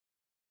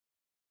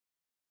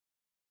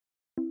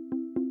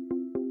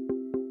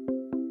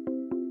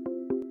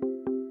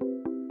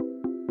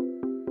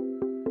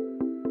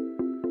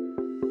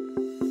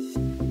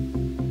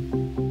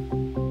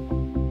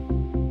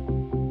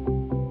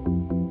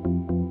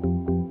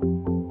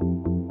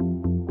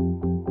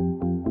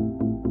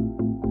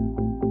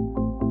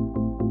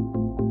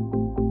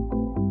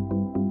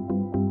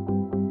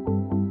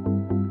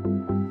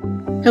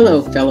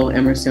Hello, fellow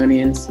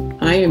Emersonians.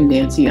 I am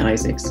Nancy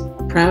Isaacs,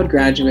 proud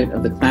graduate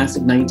of the class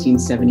of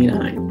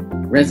 1979,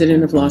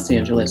 resident of Los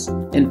Angeles,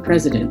 and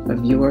president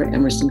of your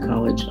Emerson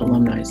College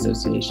Alumni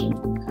Association.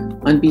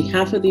 On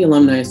behalf of the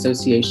Alumni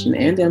Association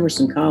and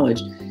Emerson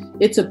College,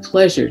 it's a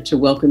pleasure to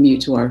welcome you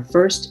to our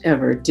first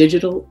ever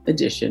digital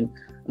edition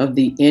of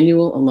the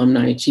annual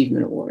Alumni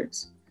Achievement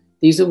Awards.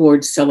 These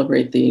awards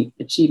celebrate the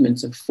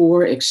achievements of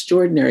 4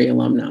 extraordinary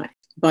alumni.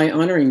 By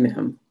honoring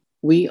them,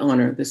 we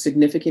honor the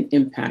significant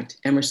impact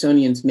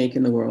Emersonians make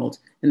in the world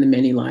and the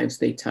many lives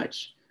they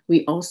touch.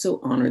 We also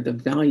honor the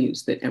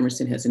values that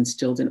Emerson has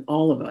instilled in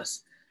all of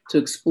us to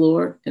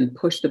explore and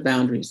push the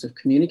boundaries of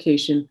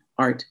communication,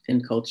 art,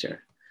 and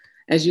culture.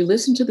 As you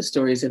listen to the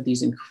stories of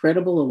these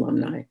incredible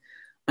alumni,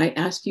 I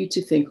ask you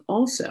to think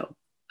also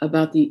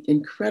about the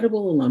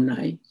incredible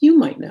alumni you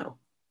might know.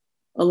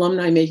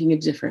 Alumni making a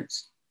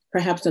difference,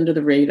 perhaps under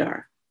the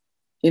radar,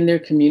 in their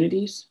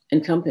communities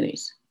and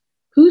companies.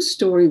 Whose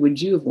story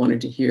would you have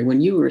wanted to hear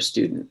when you were a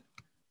student?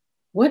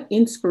 What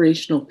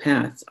inspirational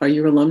paths are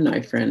your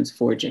alumni friends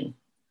forging?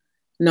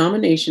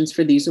 Nominations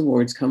for these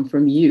awards come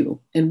from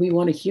you, and we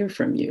want to hear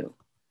from you.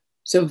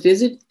 So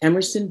visit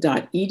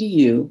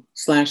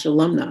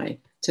emerson.edu/alumni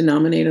to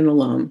nominate an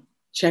alum,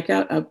 check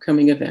out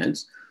upcoming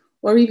events,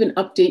 or even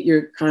update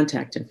your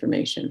contact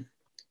information.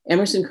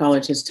 Emerson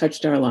College has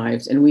touched our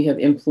lives, and we have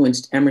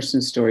influenced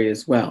Emerson's story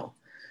as well.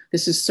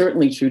 This is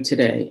certainly true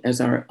today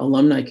as our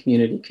alumni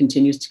community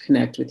continues to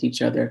connect with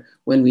each other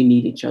when we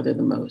need each other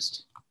the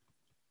most.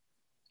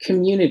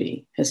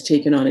 Community has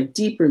taken on a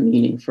deeper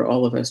meaning for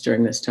all of us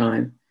during this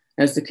time,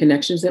 as the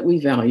connections that we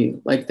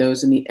value, like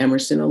those in the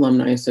Emerson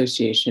Alumni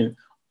Association,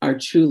 are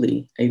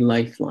truly a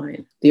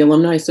lifeline. The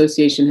Alumni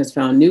Association has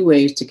found new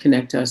ways to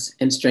connect us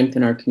and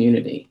strengthen our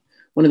community.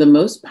 One of the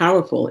most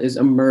powerful is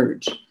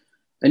Emerge,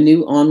 a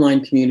new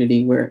online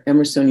community where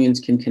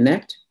Emersonians can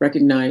connect,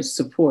 recognize,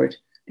 support,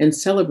 and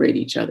celebrate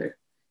each other.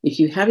 If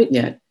you haven't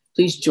yet,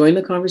 please join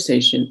the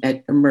conversation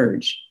at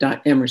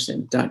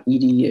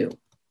emerge.emerson.edu.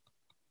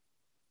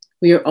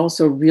 We are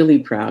also really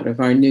proud of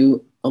our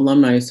new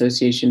Alumni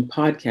Association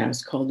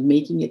podcast called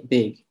Making It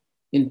Big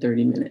in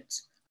 30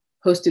 Minutes.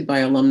 Hosted by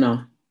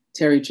alumna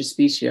Terry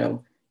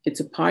Trespicio,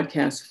 it's a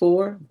podcast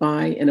for,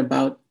 by, and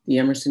about the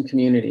Emerson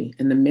community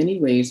and the many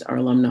ways our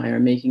alumni are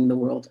making the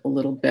world a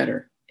little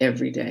better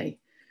every day.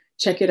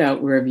 Check it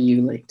out wherever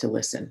you like to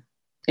listen.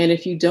 And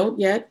if you don't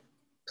yet,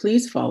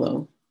 please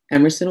follow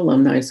Emerson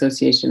Alumni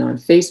Association on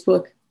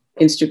Facebook,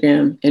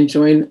 Instagram, and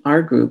join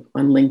our group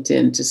on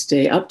LinkedIn to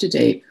stay up to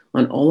date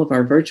on all of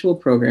our virtual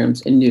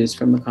programs and news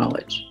from the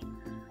college.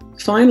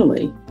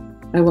 Finally,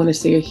 I want to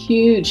say a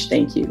huge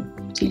thank you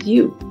to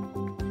you.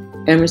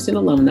 Emerson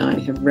alumni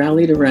have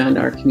rallied around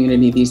our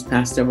community these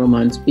past several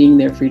months, being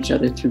there for each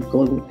other through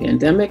global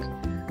pandemic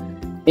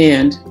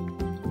and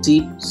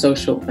deep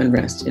social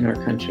unrest in our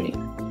country.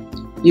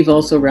 You've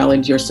also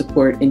rallied your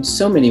support in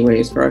so many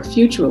ways for our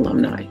future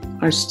alumni,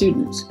 our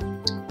students.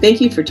 Thank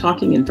you for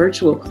talking in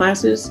virtual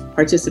classes,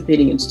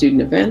 participating in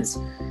student events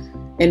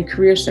and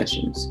career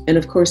sessions, and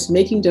of course,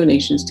 making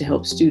donations to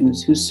help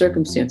students whose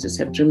circumstances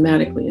have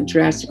dramatically and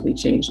drastically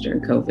changed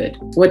during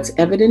COVID. What's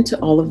evident to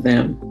all of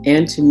them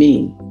and to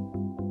me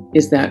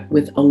is that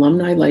with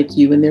alumni like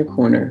you in their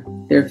corner,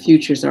 their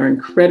futures are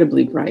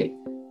incredibly bright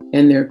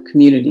and their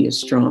community is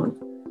strong.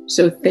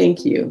 So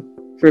thank you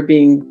for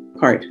being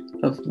part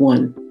of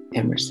One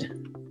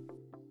Emerson.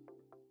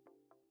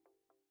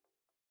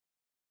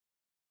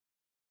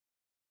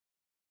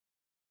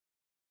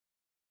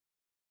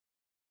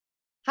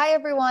 Hi,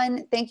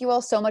 everyone. Thank you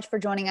all so much for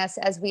joining us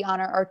as we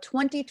honor our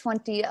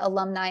 2020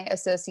 Alumni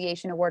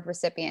Association Award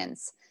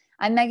recipients.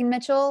 I'm Megan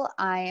Mitchell.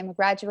 I am a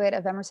graduate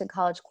of Emerson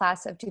College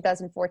class of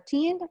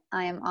 2014.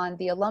 I am on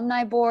the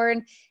alumni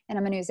board, and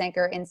I'm a news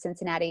anchor in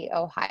Cincinnati,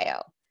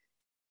 Ohio.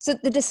 So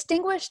the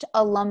Distinguished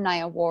Alumni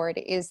Award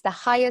is the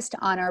highest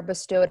honor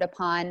bestowed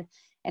upon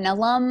an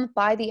alum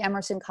by the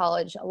Emerson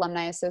College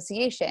Alumni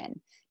Association.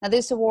 Now,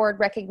 this award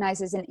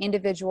recognizes an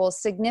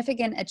individual's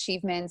significant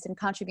achievements and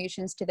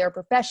contributions to their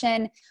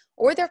profession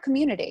or their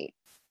community.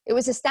 It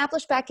was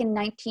established back in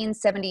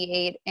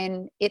 1978,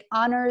 and it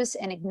honors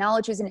and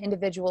acknowledges an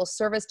individual's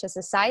service to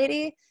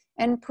society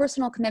and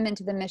personal commitment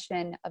to the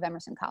mission of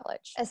Emerson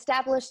College.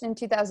 Established in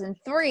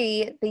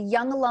 2003, the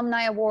Young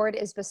Alumni Award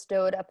is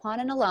bestowed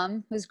upon an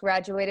alum who's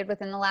graduated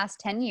within the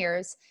last 10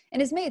 years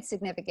and has made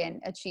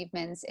significant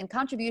achievements and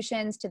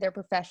contributions to their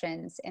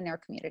professions and their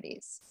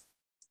communities.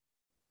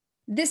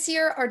 This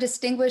year, our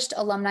Distinguished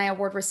Alumni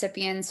Award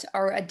recipients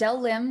are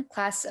Adele Lim,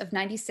 class of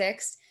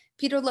 96,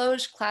 Peter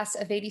Loge, class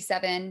of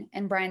 87,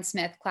 and Brian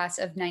Smith, class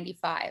of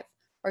 95.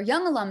 Our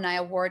Young Alumni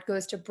Award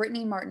goes to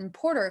Brittany Martin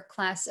Porter,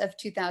 class of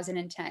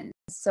 2010.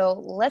 So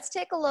let's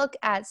take a look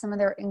at some of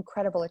their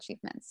incredible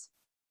achievements.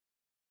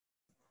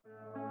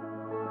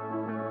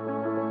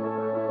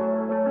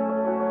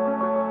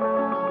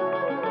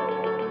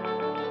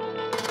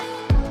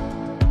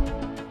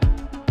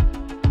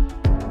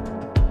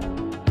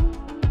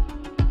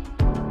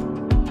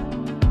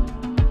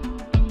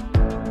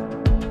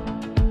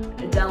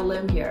 Adele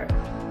Lim here.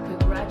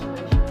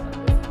 Congratulations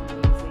on this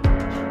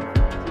amazing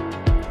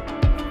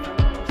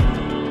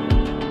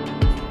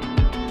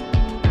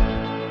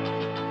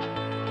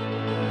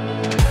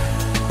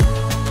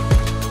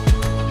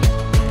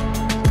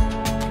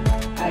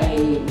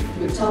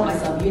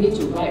you need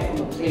to write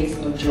from a place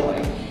of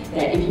joy.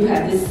 That if you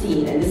have this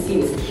scene and this scene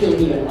is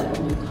killing you and like,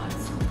 oh my God,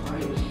 it's so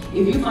boring.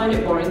 If you find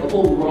it boring, the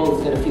whole world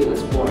is gonna feel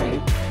it's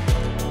boring.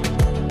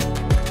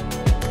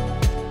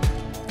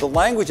 The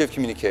language of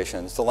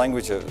communications, the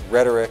language of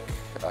rhetoric,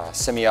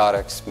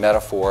 semiotics,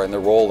 metaphor, and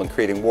their role in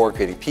creating war,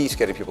 creating peace,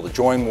 getting people to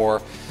join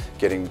war,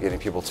 getting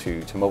people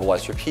to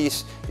mobilize for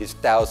peace is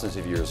thousands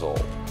of years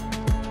old.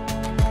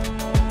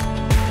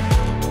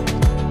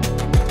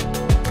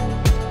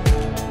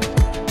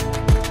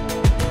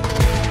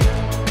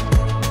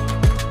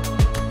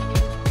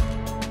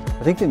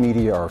 I think the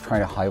media are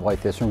trying to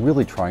highlight this and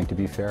really trying to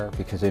be fair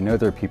because they know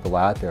there are people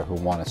out there who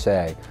want to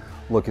say,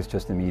 look, it's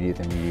just the media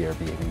are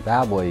behaving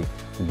badly,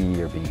 the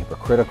media are being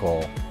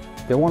hypocritical.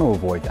 They want to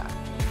avoid that.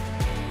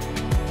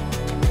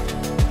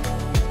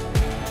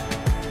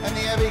 And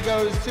the Emmy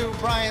goes to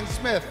Brian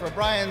Smith for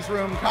Brian's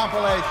Room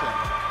compilation.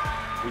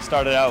 We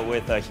started out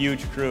with a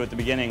huge crew at the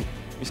beginning.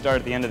 We started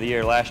at the end of the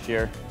year last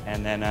year,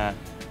 and then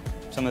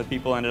some of the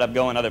people ended up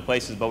going other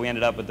places, but we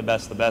ended up with the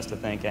best, I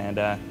think, and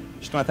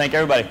just want to thank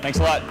everybody. Thanks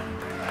a lot.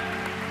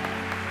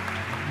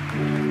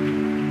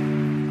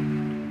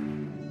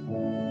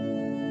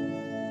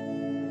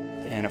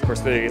 And of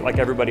course, like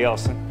everybody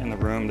else in the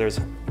room, there's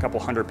a couple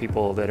hundred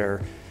people that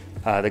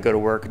go to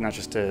work not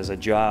just as a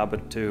job,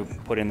 but to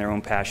put in their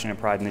own passion and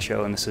pride in the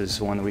show. And this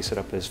is one that we set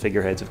up as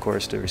figureheads, of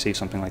course, to receive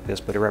something like this.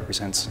 But it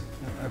represents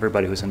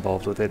everybody who's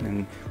involved with it.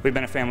 And we've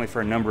been a family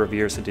for a number of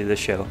years to do this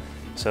show.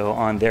 So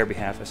on their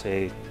behalf, I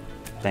say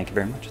thank you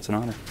very much. It's an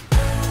honor.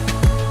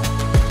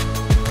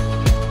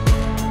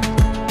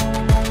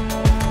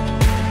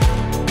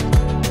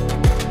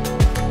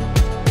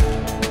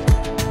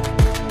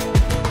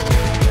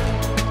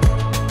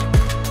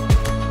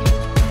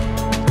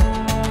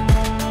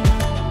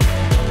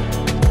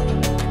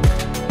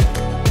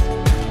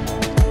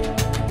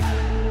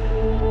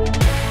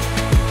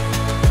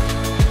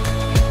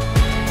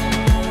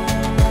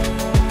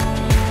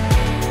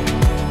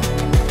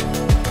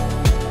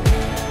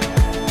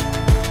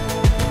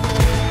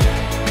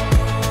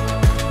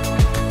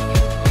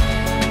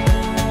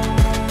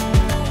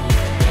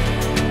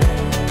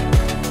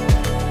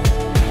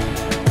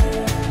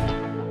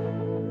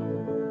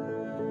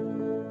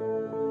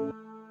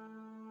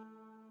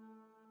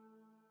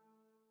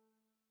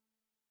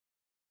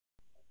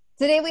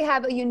 Today, we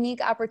have a unique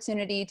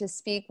opportunity to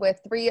speak with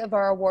 3 of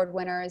our award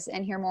winners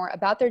and hear more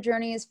about their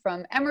journeys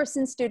from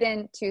Emerson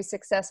student to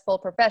successful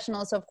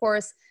professional. So, of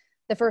course,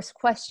 the first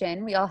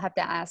question we all have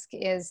to ask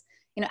is,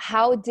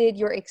 how did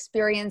your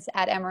experience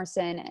at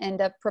Emerson end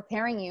up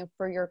preparing you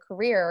for your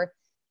career?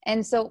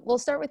 And so we'll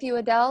start with you,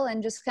 Adele,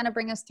 and just kind of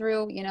bring us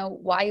through,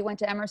 why you went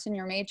to Emerson,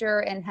 your major,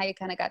 and how you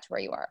kind of got to where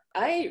you are.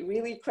 I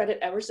really credit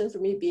Emerson for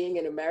me being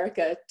in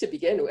America to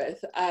begin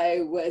with.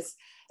 I was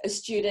a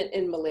student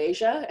in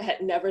Malaysia. I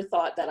had never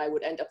thought that I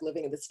would end up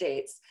living in the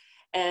States.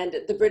 And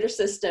the British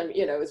system,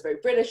 is very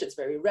British, it's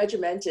very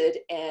regimented.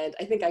 And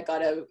I think I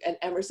got an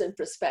Emerson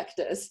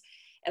prospectus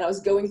and I was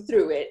going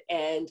through it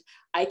and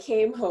I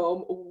came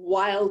home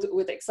wild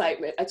with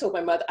excitement. I told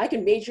my mother, I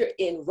can major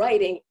in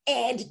writing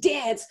and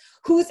dance.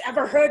 Who's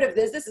ever heard of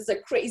this? This is a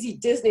crazy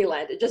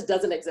Disneyland. It just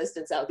doesn't exist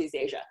in Southeast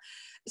Asia.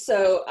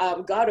 So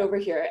got over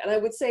here, and I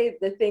would say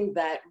the thing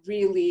that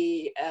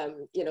really,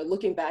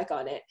 looking back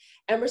on it,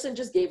 Emerson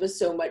just gave us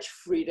so much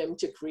freedom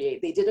to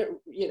create. They didn't,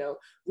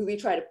 really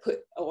try to put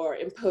or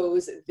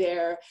impose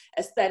their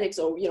aesthetics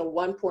or,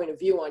 one point of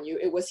view on you.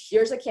 It was,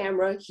 here's a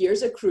camera,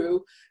 here's a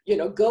crew,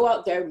 go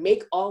out there,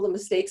 make all the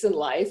mistakes in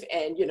life,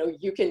 and,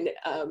 you can,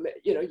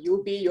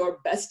 you'll be your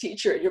best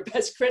teacher, your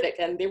best critic,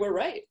 and they were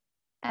right.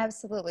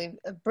 Absolutely.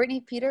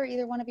 Brittany, Peter,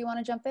 either one of you want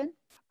to jump in?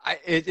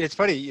 It's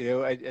funny,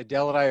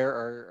 Adele and I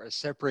are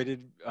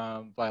separated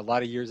by a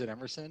lot of years at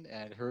Emerson,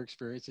 and her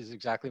experience is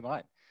exactly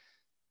mine.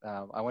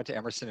 I went to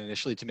Emerson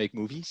initially to make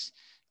movies,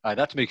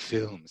 not to make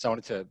films. I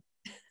wanted to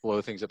blow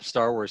things up.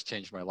 Star Wars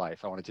changed my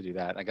life. I wanted to do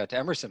that. I got to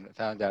Emerson and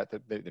found out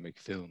that they make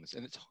films,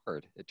 and it's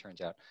hard, it turns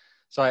out.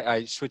 So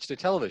I switched to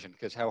television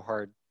because how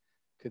hard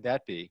could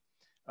that be?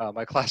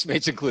 My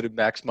classmates included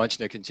Max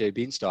Munchnick and Jay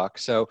Beanstalk.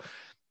 So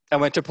I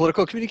went to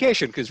political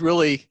communication because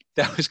really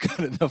that was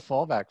kind of the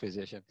fallback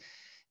position.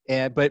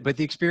 But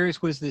the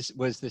experience was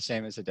the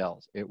same as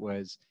Adele's. It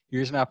was,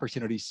 here's an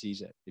opportunity,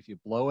 seize it. If you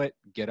blow it,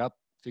 get up,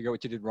 figure out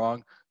what you did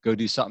wrong, go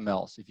do something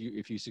else.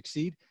 If you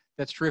succeed,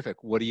 that's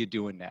terrific. What are you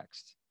doing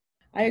next?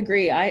 I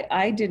agree.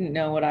 I didn't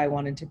know what I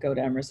wanted to go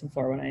to Emerson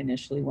for when I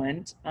initially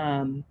went.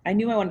 I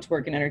knew I wanted to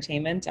work in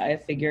entertainment. I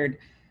figured,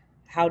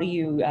 how do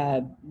you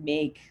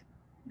make,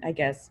 I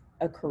guess,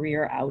 a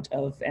career out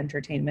of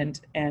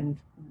entertainment, and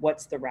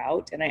what's the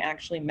route? And I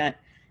actually met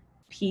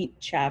Pete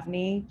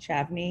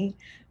Chavney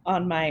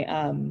on my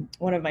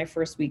one of my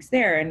first weeks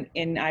there,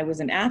 and I was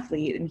an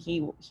athlete, and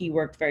he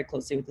worked very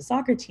closely with the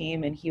soccer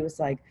team, and he was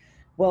like,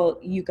 well,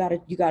 you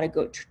gotta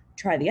go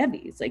try the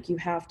Evvies, like you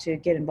have to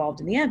get involved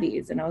in the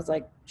Evvies. And I was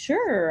like,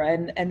 sure.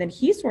 And then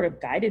he sort of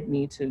guided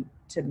me to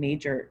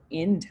major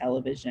in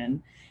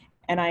television,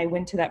 and I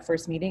went to that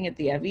first meeting at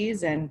the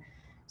Evvies and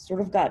sort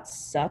of got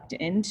sucked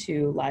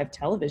into live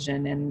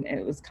television, and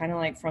it was kind of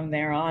like from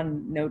there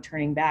on, no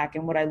turning back.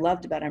 And what I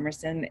loved about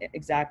Emerson,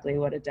 exactly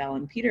what Adele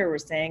and Peter were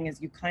saying,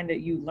 is you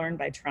learn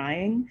by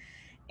trying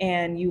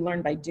and you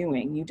learn by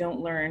doing. You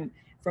don't learn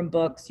from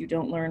books, you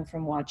don't learn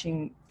from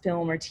watching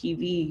film or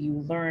TV,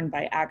 you learn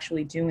by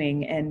actually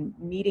doing and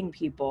meeting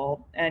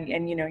people. And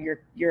you know,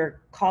 your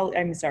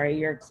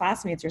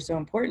classmates are so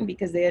important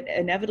because they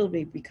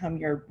inevitably become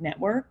your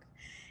network,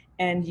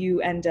 and you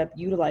end up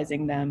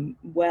utilizing them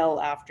well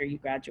after you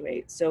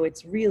graduate. So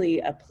it's really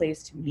a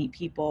place to meet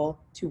people,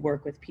 to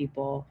work with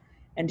people,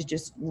 and to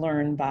just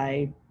learn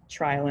by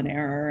trial and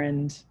error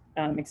and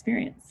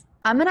experience.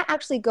 I'm going to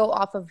actually go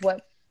off of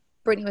what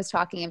Brittany was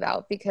talking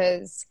about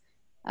because,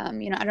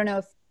 you know, I don't know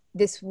if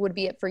this would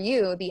be it for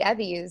you. The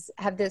Evvies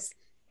have this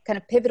kind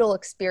of pivotal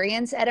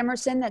experience at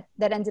Emerson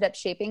that ended up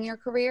shaping your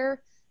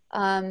career.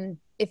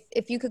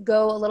 If you could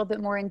go a little bit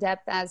more in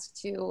depth as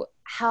to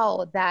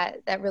how that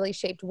really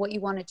shaped what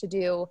you wanted to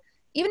do,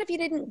 even if you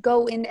didn't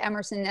go into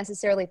Emerson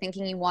necessarily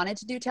thinking you wanted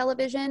to do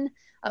television,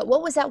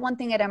 what was that one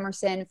thing at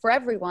Emerson for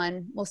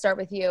everyone? We'll start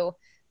with you.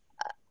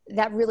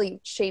 That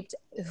really shaped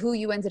who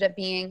you ended up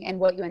being and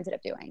what you ended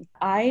up doing.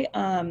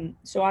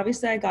 So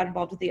obviously I got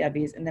involved with the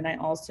Evvies, and then I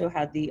also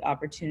had the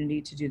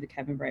opportunity to do the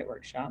Kevin Bright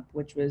workshop,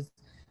 which was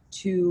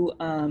 2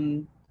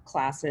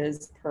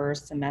 classes per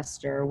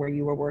semester where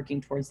you were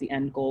working towards the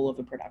end goal of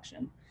a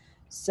production.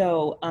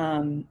 So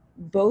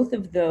both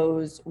of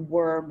those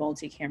were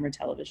multi-camera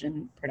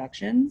television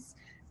productions,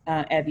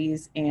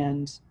 Evvies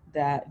and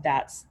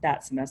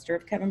that semester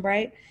of Kevin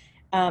Bright.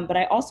 But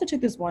I also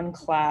took this one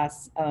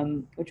class,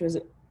 which was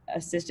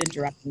assistant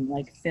directing,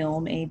 like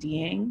film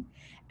ADing.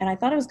 And I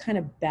thought it was kind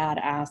of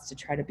badass to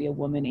try to be a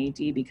woman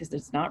AD because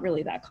it's not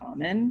really that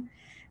common.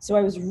 So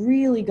I was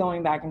really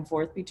going back and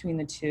forth between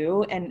the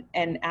two. And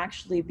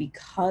actually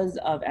because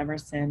of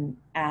Emerson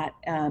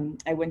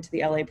I went to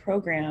the LA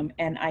program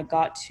and I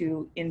got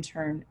to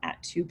intern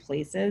at 2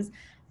 places.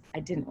 I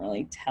didn't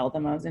really tell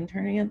them I was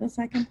interning at the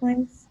second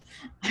place.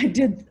 I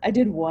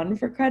did one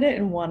for credit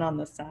and one on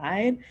the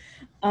side.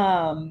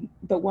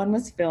 But one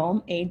was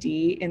film AD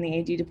in the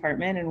AD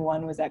department, and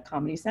one was at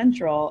Comedy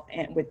Central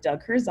and with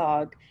Doug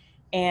Herzog.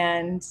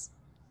 And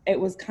it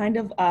was kind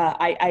of,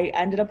 I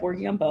ended up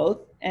working on both.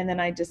 And then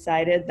I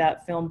decided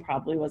that film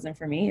probably wasn't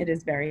for me. It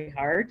is very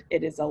hard.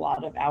 It is a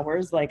lot of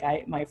hours. Like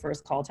my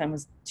first call time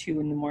was 2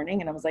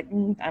 a.m. and I was like,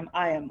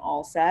 I am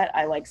all set.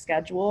 I like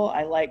schedule.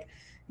 I like,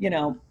 you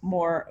know,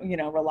 more, you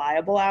know,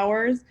 reliable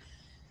hours.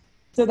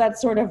 So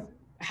that's sort of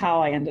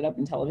how I ended up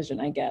in television,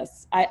 I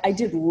guess. I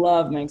did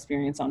love my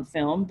experience on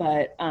film,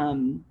 but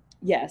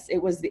yes, it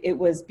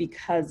was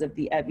because of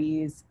the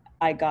Evvies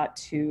I got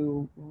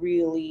to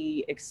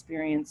really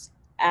experience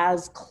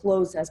as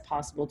close as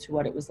possible to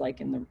what it was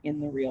like in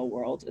the real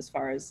world as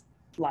far as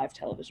live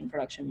television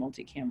production,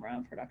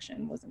 multi-camera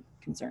production wasn't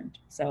concerned.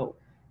 So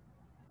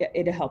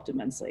it helped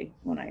immensely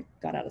when I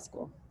got out of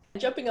school.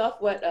 Jumping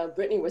off what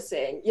Brittany was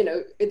saying, you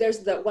know, there's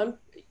that one,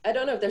 I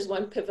don't know if there's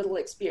one pivotal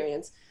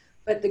experience,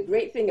 but the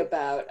great thing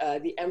about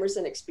the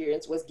Emerson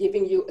experience was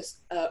giving you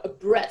a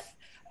breadth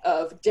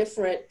of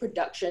different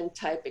production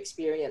type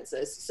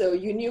experiences. So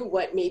you knew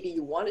what maybe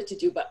you wanted to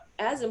do, but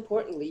as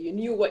importantly, you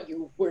knew what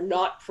you were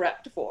not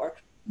prepped for.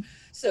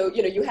 So,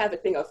 you know, you have a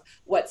thing of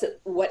what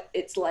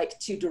it's like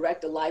to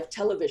direct a live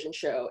television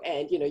show,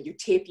 and, you know, you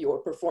tape your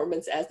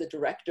performance as the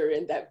director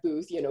in that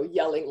booth, you know,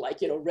 yelling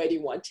like, you know, ready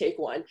one, take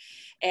one.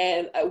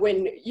 And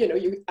when, you know,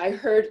 I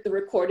heard the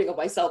recording of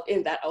myself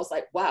in that, I was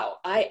like, wow,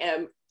 I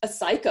am a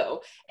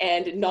psycho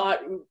and not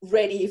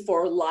ready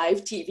for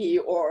live TV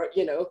or,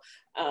 you know,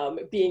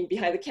 being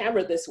behind the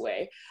camera this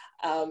way.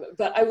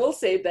 But I will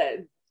say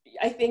that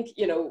I think,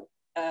 you know,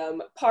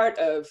 part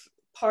of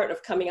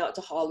coming out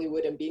to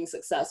Hollywood and being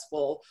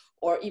successful,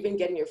 or even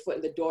getting your foot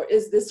in the door,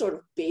 is this sort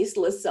of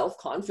baseless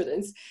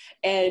self-confidence.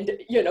 And,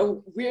 you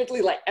know,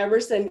 weirdly, like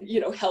Emerson, you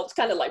know, helped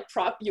kind of like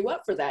prop you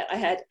up for that. I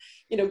had,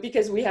 you know,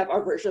 because we have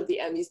our version of the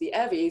Emmys, the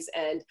Evvies,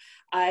 and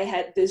I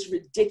had this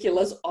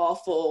ridiculous,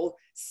 awful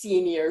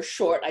senior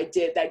short I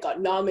did that got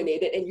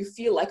nominated, and you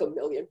feel like $1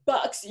 million.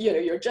 You know,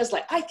 you're just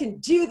like, I can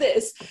do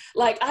this.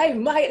 Like, I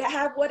might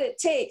have what it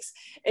takes.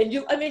 And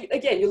you, I mean,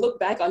 again, you look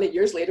back on it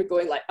years later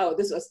going like, oh,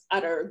 this was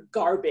utter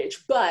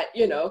garbage. But,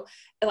 you know,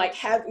 like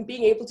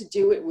being able to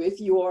do it with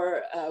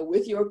your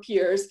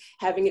peers,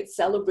 having it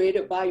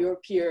celebrated by your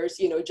peers,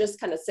 you know,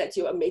 just kind of sets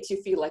you up, makes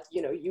you feel like,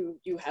 you know,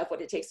 you have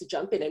what it takes to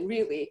jump in. And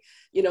really,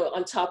 you know,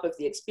 on top of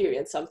the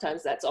experience,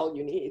 sometimes that's all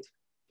you need.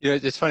 You know,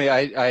 it's funny,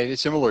 I had a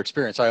similar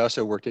experience. I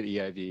also worked at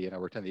EIV, and I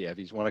worked on the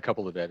Evvies, won a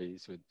couple of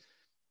Evvies with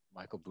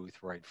Michael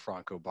Boothroyd,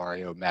 Franco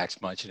Barrio, Max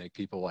Munchenick,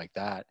 people like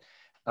that.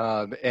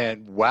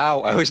 And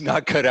wow, I was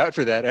not cut out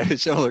for that. I had a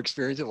similar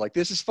experience of like,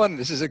 this is fun,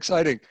 this is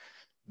exciting.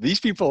 These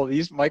people,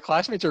 my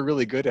classmates are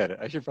really good at it.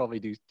 I should probably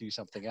do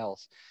something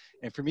else.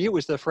 And for me, it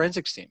was the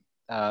forensics team,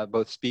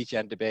 both speech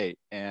and debate.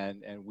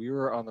 And we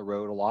were on the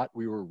road a lot.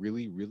 We were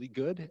really, really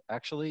good,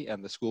 actually.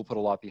 And the school put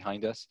a lot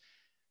behind us.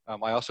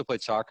 I also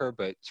played soccer,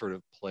 but sort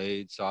of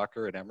played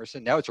soccer at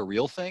Emerson. Now it's a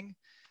real thing.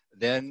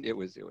 Then it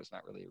was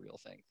not really a real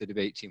thing. The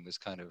debate team was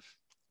kind of,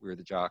 we were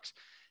the jocks.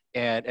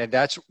 But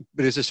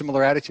it's a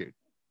similar attitude.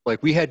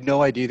 Like, we had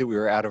no idea that we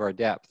were out of our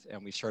depth,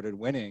 and we started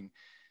winning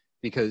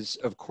because,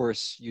 of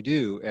course, you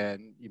do,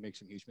 and you make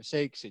some huge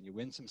mistakes and you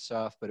win some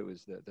stuff, but it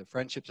was the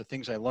friendships, the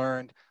things I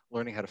learned,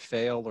 learning how to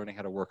fail, learning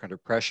how to work under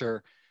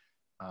pressure,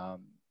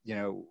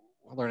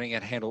 learning how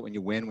to handle it when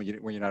you win, when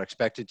you're not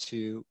expected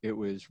to. It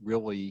was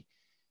really,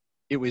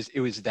 it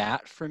was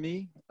that for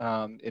me,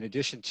 in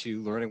addition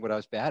to learning what I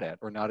was bad at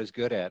or not as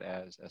good at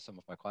as some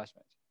of my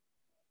classmates.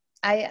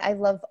 I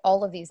love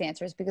all of these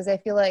answers because I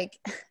feel like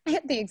I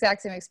had the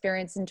exact same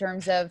experience in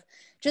terms of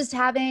just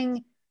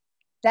having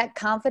that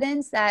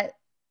confidence that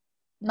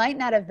might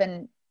not have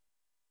been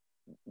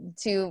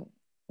too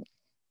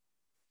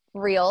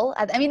real.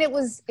 I mean, it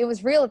was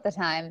real at the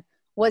time.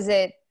 Was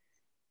it,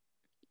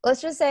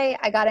 let's just say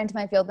I got into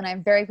my field and I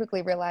very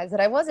quickly realized that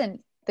I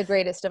wasn't the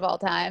greatest of all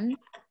time,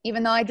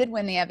 even though I did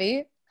win the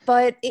Evie,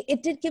 but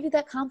it did give you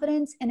that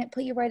confidence, and it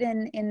put you right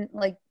in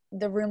like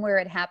the room where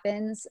it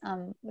happens,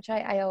 which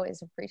I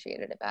always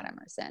appreciated about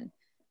Emerson.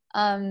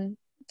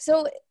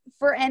 So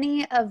for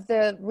any of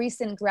the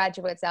recent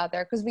graduates out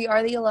there, because we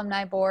are the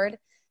alumni board,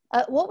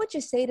 what would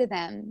you say to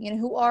them,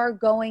 who are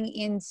going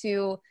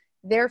into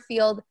their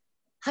field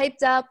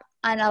hyped up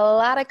on a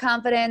lot of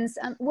confidence?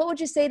 What would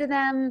you say to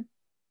them?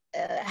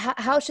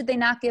 How should they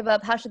not give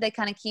up? How should they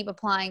kind of keep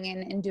applying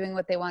and doing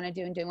what they want to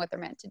do and doing what they're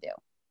meant to do?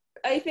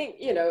 I think,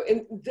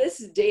 in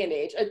this day and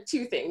age,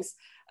 two things.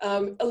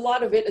 A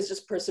lot of it is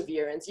just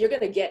perseverance. You're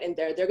going to get in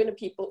there. They're going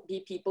to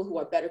be people who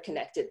are better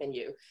connected than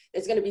you.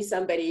 There's going to be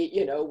somebody,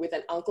 with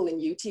an uncle in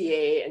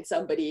UTA and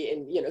somebody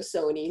in,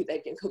 Sony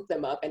that can hook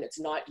them up, and it's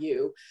not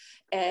you.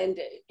 And,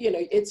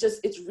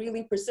 it's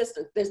really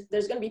persistent.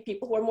 There's going to be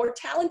people who are more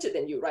talented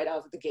than you right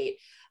out of the gate.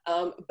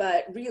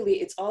 But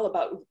really, it's all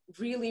about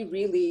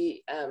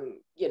really,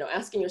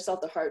 asking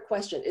yourself the hard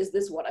question: is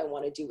this what I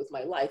want to do with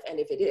my life? And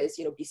if it is,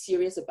 be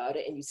serious about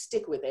it and you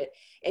stick with it,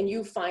 and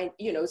you find,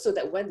 so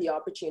that when the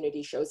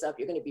opportunity shows up,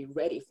 you're going to be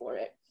ready for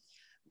it.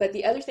 But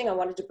the other thing I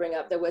wanted to bring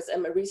up, there was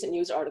a recent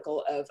news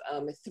article of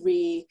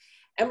 3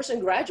 Emerson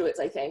graduates,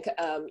 I think,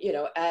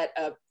 at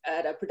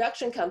a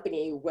production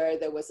company where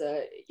there was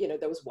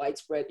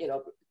widespread,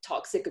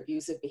 toxic,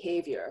 abusive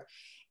behavior.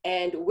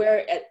 And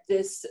we're at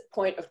this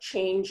point of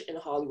change in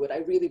Hollywood. I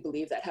really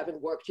believe that, having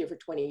worked here for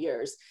 20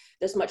 years,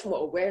 there's much more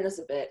awareness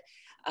of it.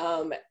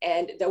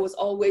 And there was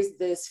always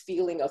this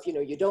feeling of,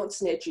 you don't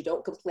snitch, you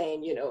don't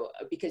complain,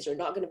 because you're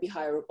not going to be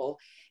hireable.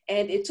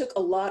 And it took a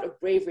lot of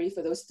bravery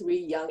for those 3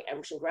 young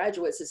Emerson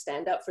graduates to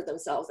stand up for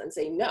themselves and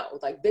say, no,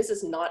 like, this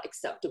is not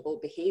acceptable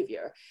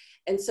behavior.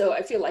 And so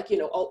I feel like,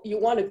 you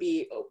want to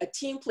be a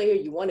team player,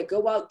 you want to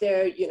go out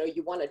there,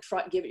 you want to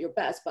try, give it your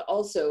best, but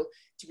also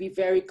to be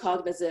very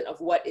cognizant of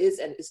what is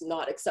and is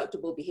not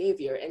acceptable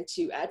behavior, and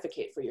to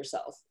advocate for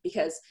yourself,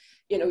 because,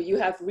 you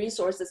have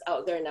resources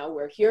out there now.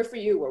 We're here for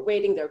you. We're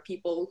waiting. There are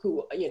people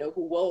who,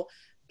 who will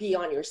be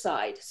on your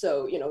side.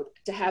 So,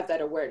 to have that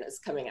awareness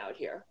coming out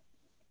here.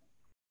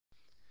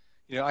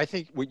 I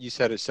think what you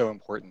said is so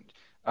important.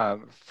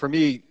 For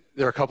me,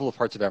 there are a couple of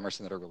parts of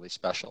Emerson that are really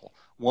special.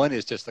 One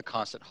is just the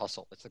constant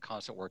hustle. It's the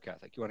constant work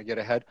ethic. You want to get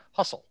ahead?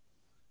 Hustle,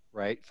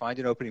 right? Find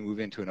an opening, move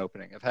into an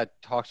opening. I've had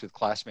talks with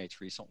classmates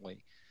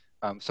recently,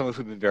 some of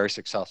whom have been very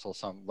successful,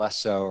 some less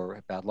so, or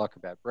have bad luck or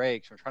bad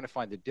breaks. We're trying to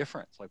find the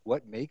difference, like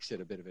what makes it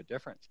a bit of a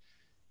difference.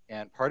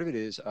 And part of it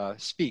is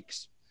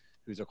Speaks,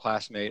 who's a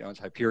classmate, owns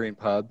Hyperion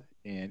Pub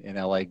in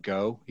LA.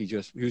 Go. He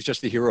was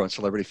just the hero in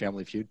Celebrity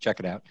Family Feud. Check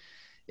it out.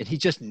 And he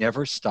just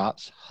never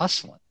stops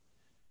hustling,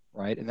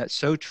 right? And that's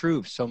so true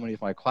of so many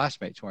of my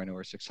classmates who I know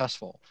are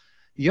successful.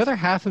 The other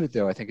half of it,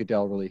 though, I think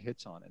Adele really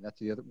hits on, and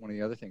that's one of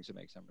the other things that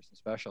makes Emerson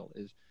special,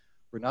 is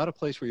we're not a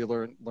place where you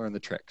learn the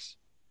tricks,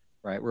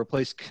 right? We're a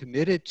place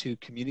committed to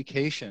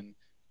communication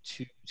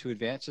to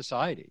advance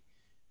society,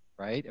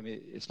 right? I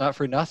mean, it's not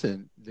for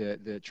nothing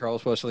that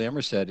Charles Wesley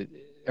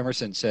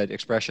Emerson said,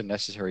 expression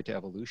necessary to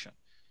evolution,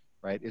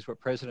 right? Is what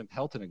President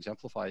Pelton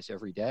exemplifies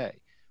every day.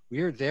 We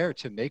are there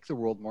to make the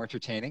world more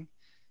entertaining,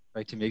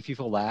 right? To make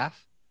people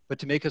laugh, but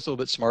to make us a little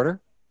bit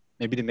smarter,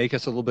 maybe to make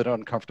us a little bit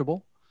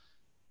uncomfortable,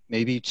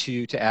 maybe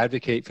to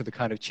advocate for the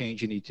kind of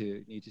change you need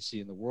to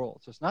see in the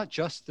world. So it's not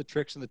just the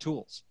tricks and the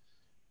tools,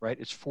 right?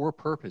 It's for a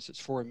purpose, it's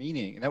for a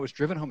meaning. And that was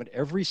driven home in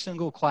every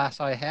single class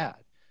I had,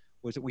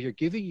 was that we are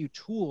giving you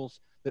tools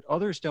that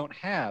others don't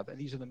have. And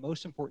these are the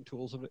most important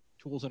tools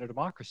in a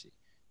democracy.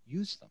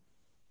 Use them.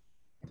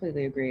 I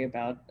completely agree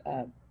about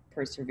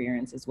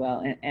perseverance as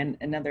well. And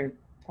another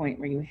point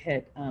where you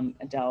hit,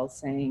 Adele,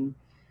 saying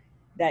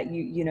that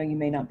you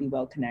may not be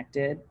well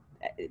connected.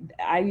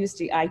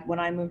 When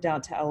I moved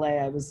out to LA,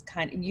 I was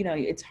kind of,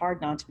 it's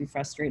hard not to be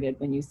frustrated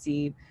when you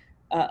see,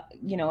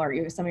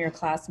 or some of your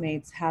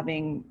classmates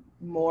having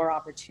more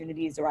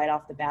opportunities right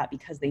off the bat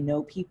because they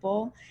know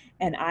people.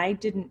 And I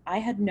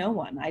had no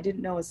one. I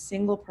didn't know a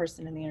single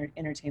person in the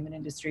entertainment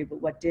industry,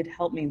 but what did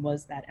help me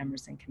was that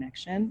Emerson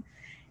connection.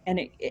 And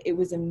it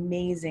was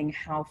amazing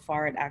how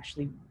far it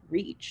actually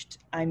reached.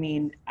 I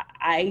mean,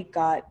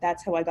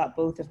 that's how I got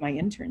both of my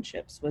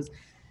internships, was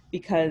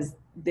because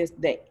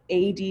the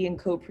AD and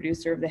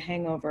co-producer of The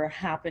Hangover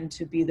happened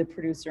to be the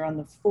producer on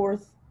the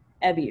 4th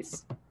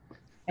Emmys.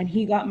 And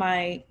he got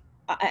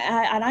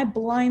I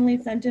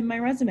blindly sent him my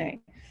resume.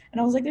 And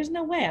I was like, there's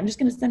no way. I'm just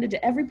going to send it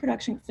to every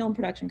film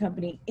production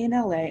company in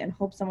LA and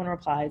hope someone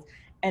replies.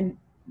 And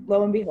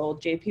lo and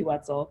behold, JP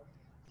Wetzel,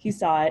 he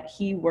saw it.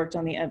 He worked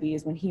on the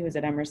Emmys when he was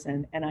at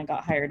Emerson, and I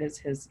got hired as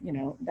his,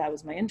 that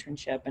was my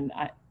internship. And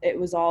it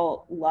was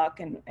all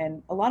luck,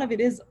 and a lot of it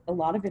is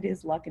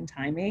luck and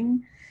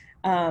timing.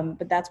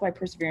 But that's why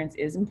perseverance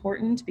is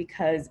important,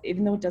 because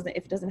even though if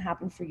it doesn't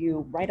happen for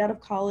you right out of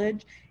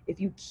college, if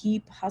you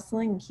keep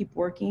hustling and keep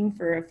working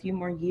for a few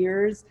more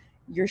years,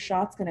 your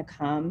shot's going to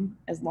come,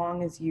 as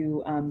long as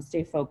you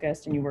stay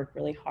focused and you work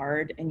really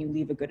hard and you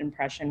leave a good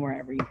impression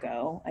wherever you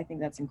go. I think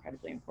that's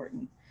incredibly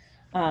important.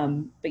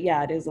 But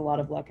yeah, it is a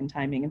lot of luck and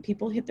timing, and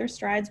people hit their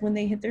strides when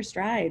they hit their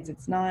strides.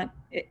 It's not,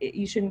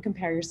 you shouldn't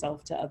compare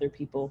yourself to other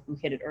people who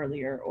hit it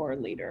earlier or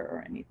later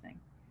or anything.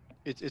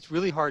 It's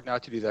really hard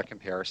not to do that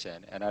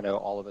comparison, and I know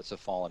all of us have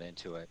fallen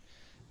into it.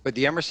 But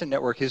the Emerson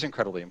network is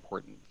incredibly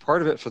important.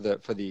 Part of it for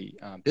the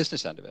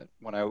business end of it.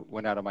 When I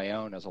went out on my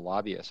own as a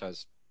lobbyist, I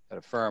was at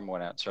a firm,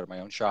 went out and started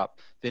my own shop.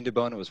 Vin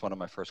DeBona was one of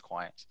my first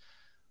clients.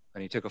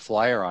 And he took a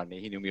flyer on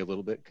me. He knew me a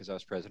little bit because I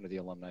was president of the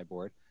alumni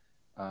board.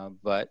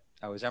 But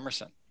I was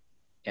Emerson.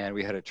 And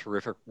we had a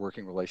terrific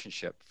working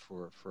relationship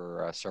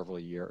for several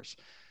years,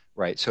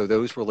 right? So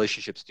those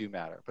relationships do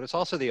matter. But it's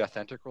also the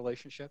authentic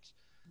relationships.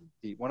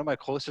 One of my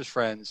closest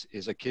friends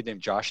is a kid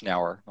named Josh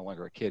Nauer, no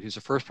longer a kid, who's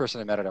the first person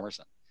I met at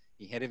Emerson.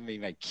 He handed me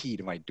my key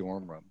to my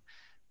dorm room.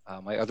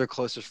 My other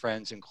closest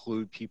friends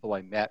include people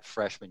I met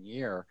freshman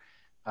year.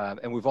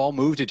 And we've all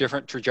moved to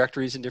different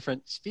trajectories and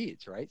different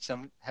speeds, right?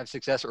 Some have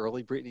success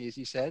early, Brittany, as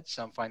you said,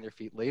 some find their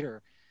feet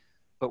later,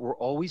 but we're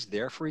always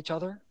there for each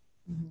other.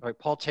 Mm-hmm. Right?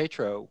 Paul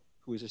Tatro,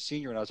 who was a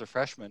senior when I was a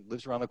freshman,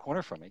 lives around the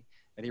corner from me,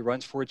 and he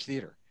runs Forge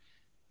Theater.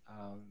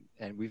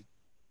 And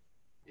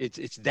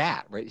it's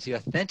that, right? It's the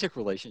authentic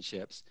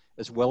relationships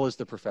as well as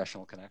the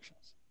professional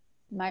connections.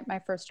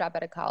 My first job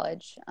out of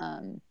college,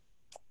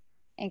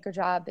 anchor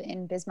job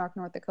in Bismarck,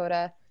 North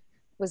Dakota,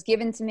 was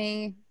given to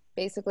me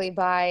basically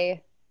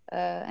by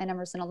an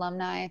Emerson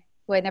alumni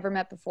who I'd never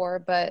met before,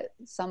 but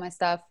saw my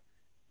stuff.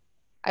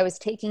 I was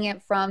taking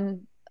it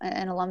from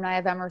an alumni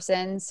of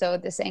Emerson. So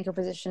this anchor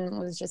position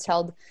was just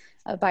held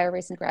by a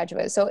recent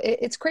graduate. So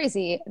it's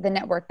crazy, the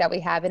network that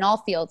we have in all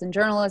fields, in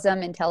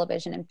journalism, in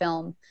television, and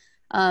film.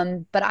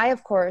 But I,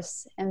 of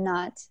course, am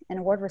not an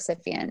award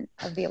recipient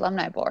of the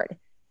alumni board.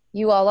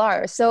 You all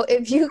are. So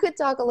if you could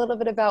talk a little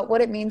bit about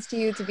what it means to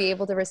you to be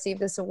able to receive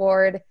this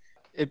award.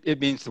 It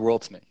means the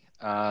world to me.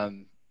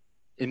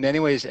 In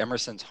many ways,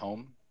 Emerson's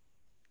home.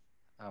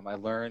 I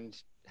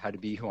learned how to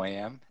be who I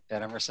am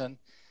at Emerson.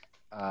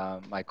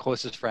 My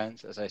closest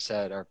friends, as I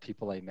said, are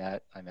people I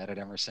met at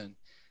Emerson.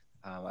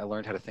 I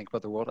learned how to think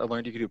about the world. I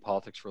learned you could do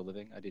politics for a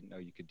living. I didn't know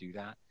you could do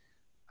that.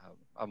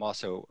 I'm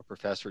also a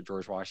professor at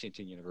George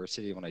Washington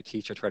University. When I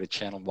teach, I try to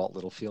channel Walt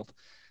Littlefield.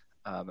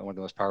 And one of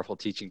the most powerful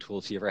teaching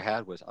tools he ever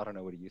had was, I don't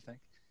know, what do you think?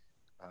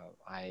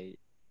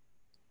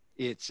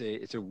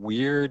 It's a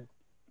weird,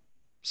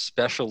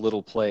 special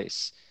little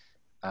place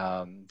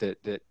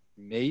that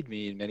made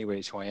me in many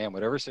ways who I am.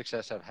 Whatever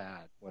success I've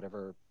had,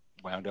 whatever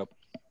wound up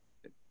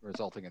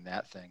resulting in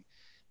that thing,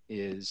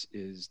 is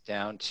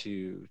down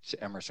to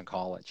Emerson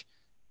College.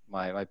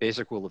 My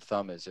basic rule of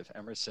thumb is if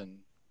Emerson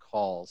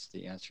calls,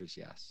 the answer is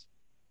yes.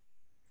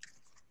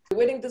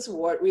 Winning this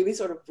award really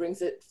sort of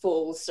brings it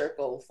full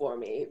circle for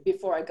me.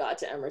 Before I got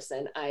to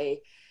Emerson, I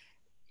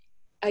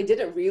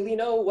didn't really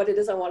know what it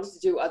is I wanted to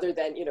do other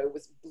than, it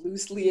was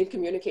loosely in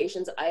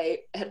communications. I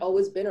had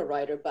always been a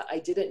writer, but I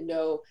didn't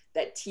know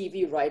that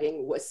TV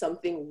writing was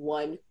something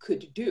one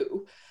could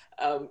do,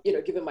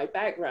 given my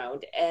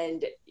background.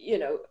 And,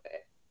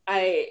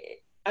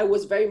 I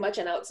was very much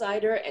an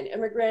outsider, an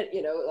immigrant,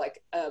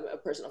 a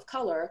person of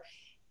color.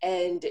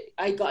 And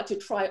I got to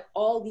try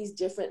all these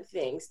different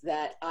things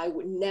that I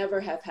would never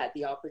have had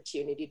the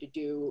opportunity to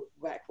do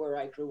back where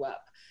I grew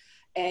up.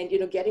 And,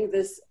 getting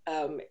this,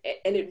 and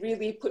it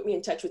really put me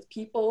in touch with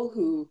people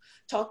who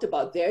talked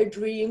about their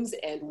dreams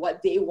and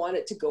what they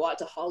wanted to go out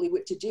to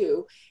Hollywood to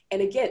do.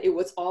 And again, it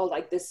was all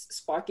like this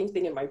sparking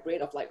thing in my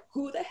brain of like,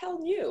 who the hell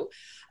knew?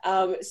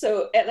 And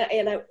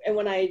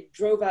when I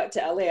drove out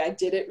to LA, I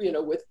did it,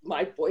 with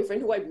my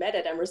boyfriend who I met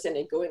at Emerson,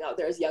 and going out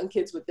there as young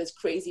kids with this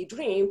crazy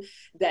dream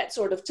that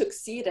sort of took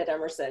seed at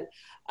Emerson.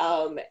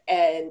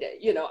 And,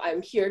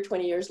 I'm here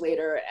 20 years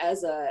later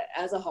as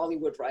a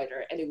Hollywood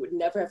writer, and it would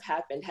never have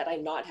happened had I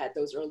not had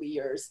those early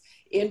years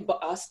in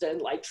Boston,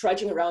 like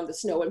trudging around the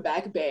snow and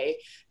Back Bay,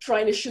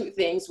 trying to shoot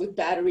things with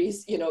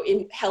batteries,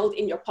 held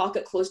in your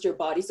pocket close to your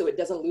body so it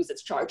doesn't lose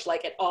its charge.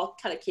 Like, it all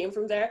kind of came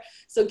from there.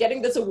 So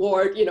getting this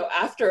award,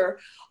 after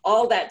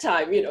all that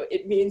time,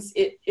 it means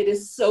it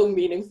is so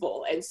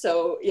meaningful. And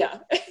so, yeah,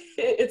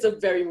 it's a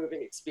very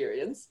moving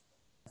experience.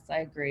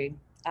 I agree.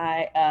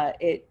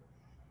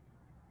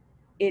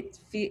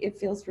 it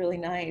feels really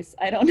nice.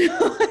 I don't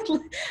know.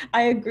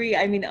 I agree.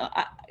 I mean,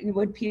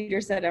 what Peter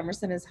said,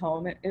 Emerson is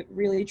home. It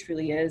really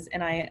truly is.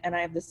 And I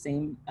have the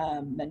same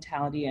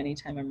mentality.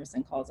 Anytime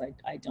Emerson calls,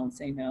 I don't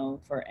say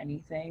no for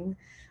anything,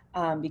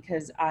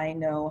 because I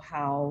know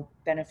how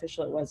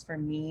beneficial it was for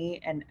me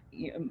and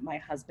my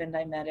husband.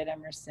 I met at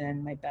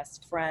Emerson, my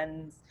best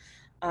friends,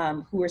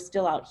 who are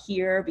still out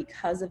here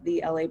because of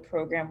the LA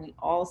program. We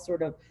all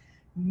sort of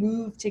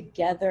moved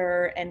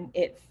together, and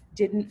it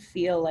didn't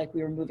feel like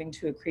we were moving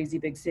to a crazy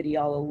big city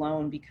all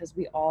alone, because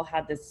we all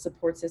had this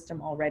support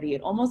system already.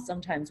 It almost,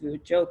 sometimes we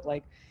would joke,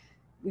 like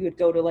we would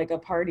go to like a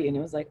party and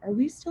it was like, are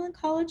we still in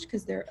college?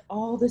 Because they're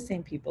all the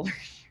same people are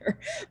here.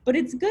 But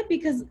it's good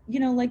because,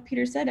 like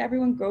Peter said,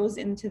 everyone grows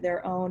into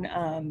their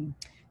own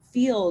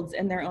fields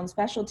and their own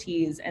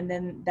specialties. And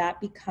then that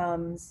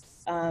becomes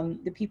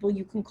the people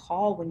you can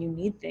call when you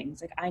need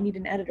things. Like, I need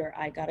an editor,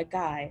 I got a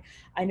guy.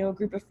 I know a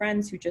group of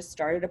friends who just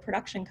started a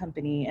production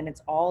company and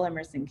it's all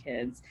Emerson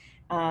kids.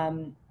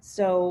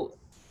 So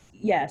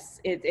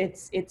yes,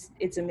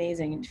 it's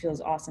amazing. It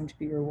feels awesome to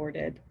be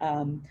rewarded.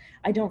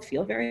 I don't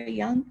feel very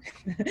young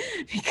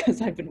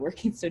because I've been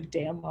working so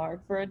damn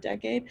hard for a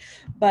decade,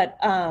 but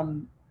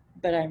I'm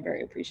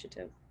very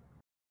appreciative.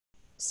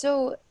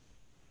 So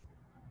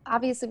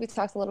obviously we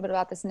talked a little bit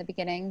about this in the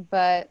beginning,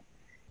 but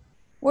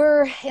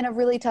we're in a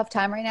really tough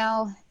time right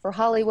now for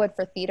Hollywood,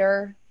 for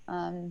theater.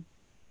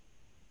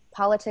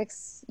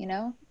 Politics,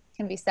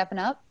 can be stepping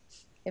up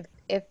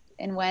if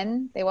and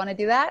when they want to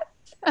do that.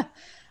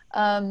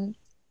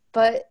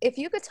 But if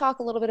you could talk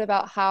a little bit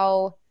about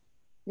how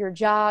your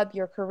job,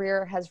 your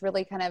career has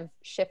really kind of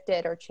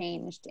shifted or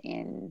changed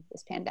in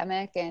this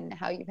pandemic and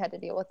how you've had to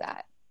deal with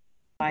that.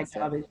 My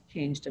job has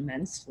changed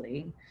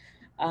immensely.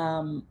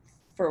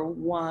 For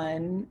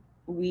one,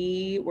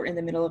 we were in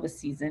the middle of a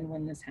season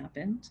when this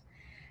happened.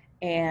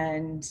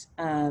 And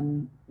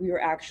we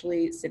were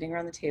actually sitting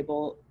around the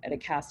table at a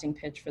casting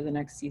pitch for the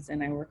next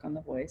season. I work on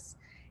The Voice.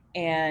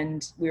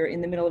 And we were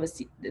in the middle of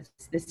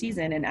the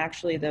season. And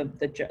actually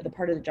the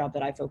part of the job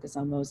that I focus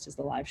on most is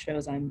the live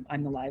shows. I'm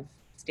the live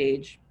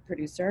stage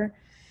producer.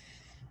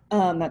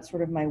 That's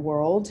sort of my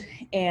world.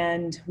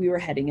 And we were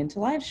heading into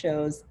live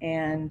shows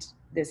and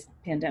this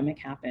pandemic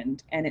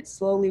happened, and it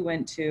slowly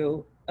went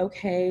to,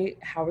 okay,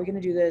 how are we going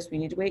to do this? We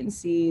need to wait and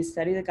see,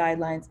 study the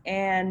guidelines,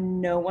 and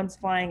no one's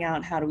flying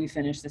out. How do we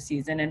finish the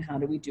season and how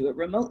do we do it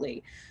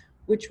remotely?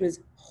 Which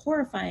was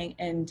horrifying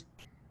and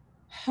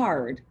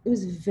hard. It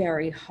was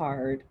very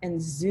hard.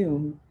 And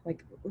Zoom,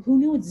 like, who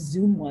knew what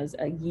Zoom was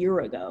a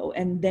year ago?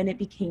 And then it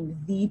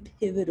became the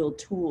pivotal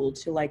tool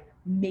to like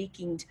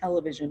making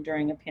television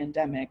during a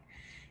pandemic.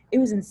 It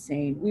was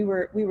insane. We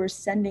were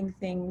sending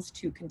things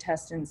to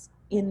contestants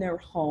in their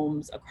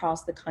homes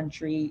across the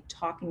country,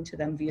 talking to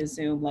them via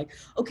Zoom, like,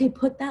 okay,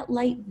 put that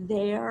light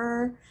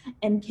there,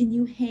 and can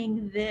you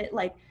hang that?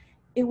 Like,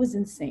 it was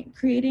insane.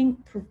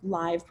 Creating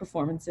live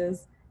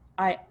performances,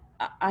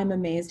 I'm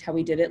amazed how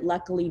we did it.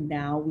 Luckily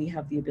now we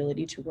have the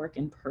ability to work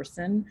in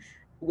person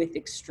with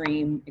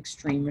extreme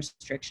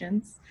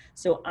restrictions.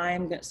 So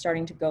I'm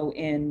starting to go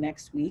in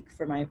next week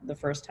for the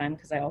first time,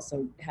 because I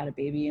also had a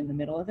baby in the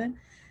middle of it.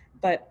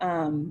 But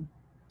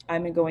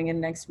I'm going in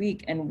next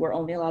week, and we're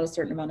only allowed a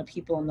certain amount of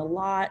people in the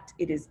lot.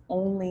 It is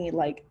only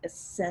like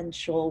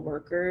essential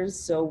workers.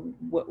 So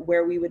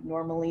where we would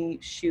normally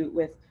shoot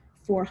with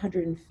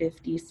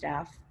 450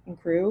 staff and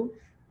crew,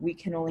 we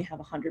can only have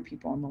 100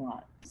 people on the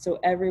lot. So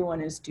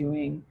everyone is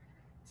doing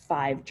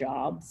 5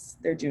 jobs.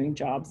 They're doing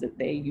jobs that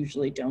they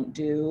usually don't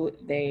do.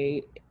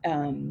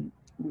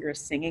 We're a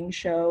singing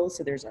show,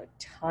 so there's a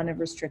ton of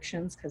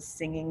restrictions because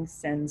singing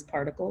sends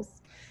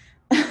particles.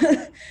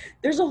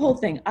 There's a whole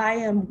thing. I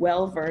am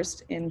well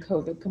versed in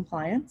COVID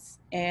compliance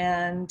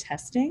and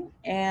testing.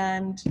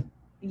 And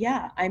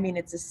yeah, I mean,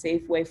 it's a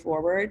safe way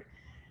forward.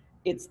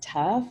 It's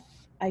tough.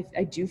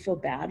 I do feel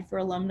bad for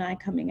alumni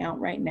coming out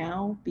right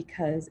now,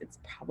 because it's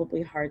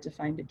probably hard to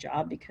find a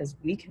job because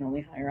we can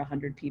only hire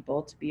 100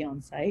 people to be on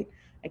site.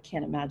 I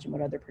can't imagine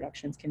what other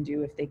productions can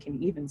do if they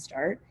can even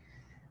start.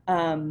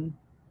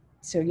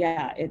 So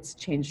yeah, it's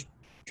changed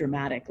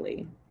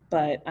dramatically.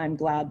 But I'm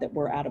glad that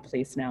we're at a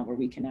place now where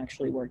we can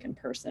actually work in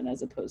person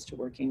as opposed to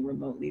working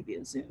remotely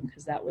via Zoom,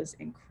 because that was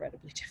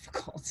incredibly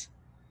difficult.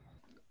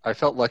 I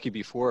felt lucky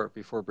before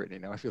Brittany.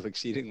 Now I feel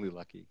exceedingly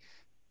lucky.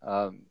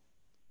 I'm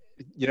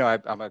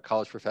a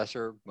college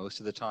professor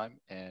most of the time,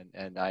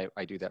 and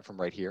I do that from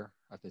right here.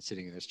 I've been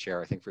sitting in this chair,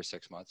 I think, for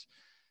 6 months.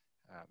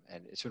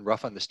 And it's been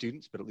rough on the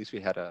students, but at least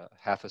we had a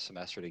half a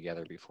semester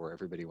together before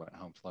everybody went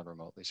home to learn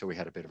remotely. So we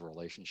had a bit of a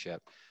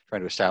relationship. Trying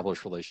to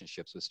establish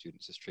relationships with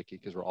students is tricky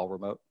because we're all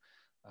remote.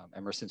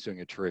 Emerson's doing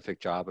a terrific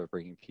job of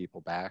bringing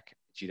people back.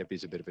 GW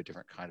is a bit of a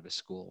different kind of a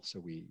school, so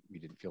we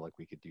didn't feel like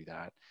we could do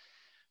that.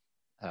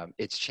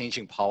 It's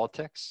changing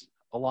politics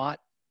a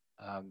lot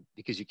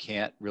because you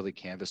can't really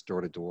canvass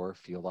door to door.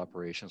 Field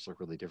operations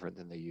look really different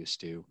than they used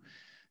to.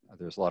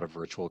 There's a lot of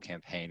virtual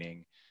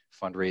campaigning.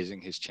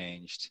 Fundraising has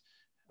changed.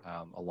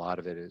 A lot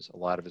of it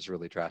is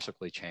really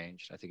drastically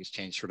changed. I think it's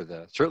changed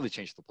certainly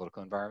changed the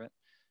political environment.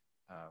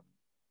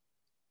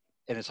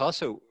 And it's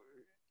also,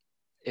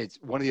 it's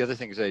one of the other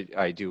things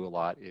I do a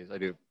lot is I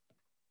do a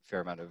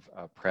fair amount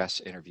of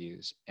press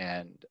interviews,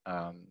 and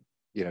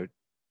you know,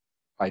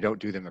 I don't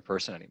do them in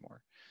person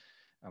anymore.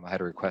 I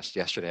had a request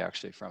yesterday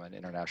actually from an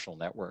international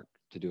network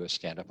to do a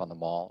stand-up on the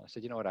Mall. I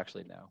said, you know what,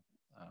 actually no,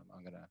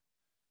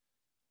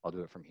 I'll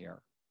do it from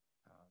here.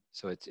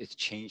 So it's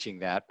changing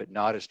that, but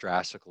not as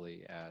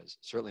drastically as,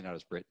 certainly not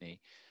as Brittany.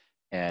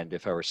 And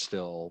if I were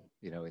still,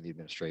 you know, in the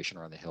administration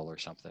or on the Hill or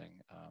something,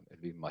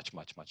 it'd be much,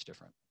 much, much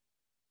different.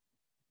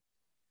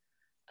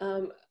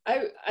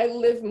 I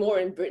live more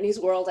in Brittany's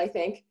world, I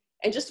think.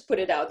 And just to put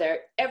it out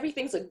there,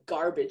 everything's a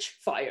garbage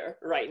fire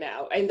right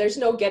now, and there's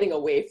no getting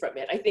away from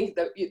it. I think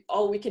that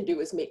all we can do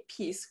is make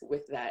peace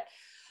with that.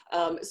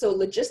 So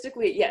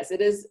logistically, yes,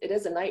 it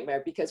is a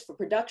nightmare, because for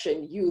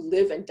production, you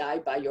live and die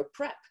by your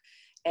prep.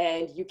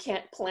 And you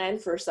can't plan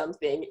for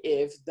something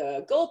if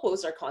the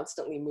goalposts are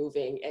constantly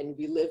moving and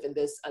we live in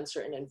this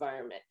uncertain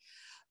environment.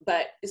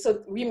 But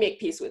so we make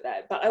peace with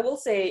that. But I will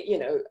say, you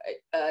know,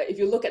 if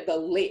you look at the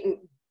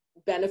latent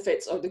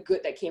benefits or the good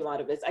that came out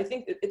of this, I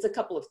think it's a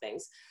couple of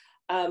things.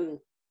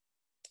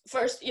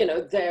 First, you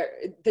know,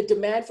 the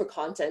demand for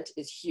content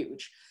is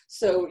huge.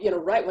 So, you know,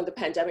 right when the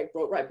pandemic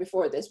broke, right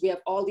before this, we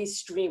have all these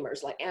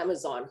streamers like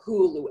Amazon,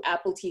 Hulu,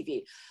 Apple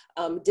TV,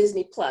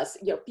 Disney Plus.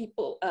 You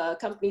know,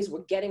 companies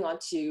were getting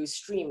onto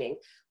streaming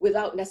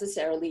without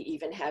necessarily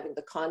even having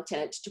the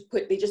content to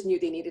put. They just knew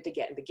they needed to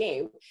get in the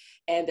game,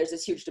 and there's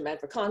this huge demand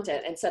for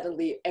content, and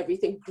suddenly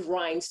everything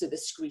grinds to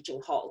this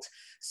screeching halt.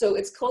 So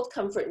it's cold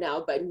comfort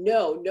now, but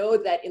know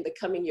that in the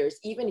coming years,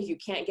 even if you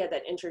can't get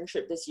that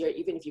internship this year,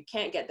 even if you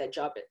can't get that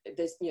job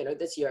this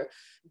year,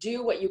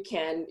 do what you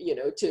can, you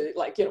know, to,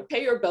 like, you know,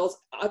 pay your bills,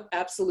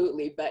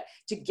 absolutely, but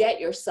to get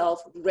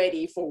yourself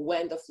ready for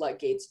when the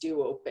floodgates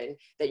do open,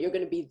 that you're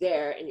going to be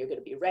there and you're going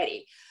to be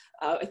ready.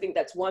 I think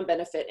that's one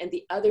benefit. And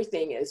the other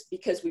thing is,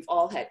 because we've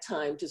all had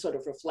time to sort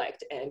of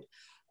reflect, and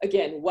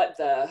again, what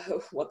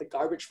the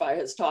garbage fire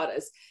has taught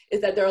us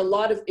is that there are a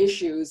lot of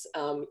issues,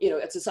 you know,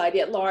 at society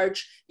at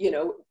large, you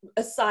know,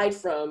 aside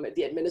from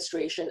the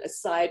administration,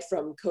 aside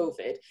from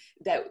COVID,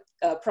 that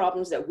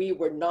problems that we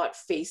were not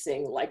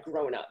facing like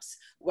grown-ups,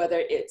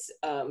 whether it's,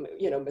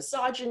 you know,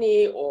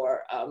 misogyny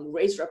or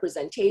race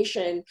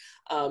representation,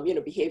 you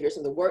know, behaviors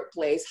in the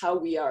workplace, how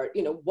we are,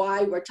 you know,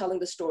 why we're telling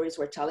the stories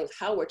we're telling,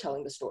 how we're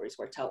telling the stories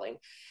we're telling.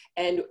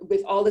 And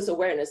with all this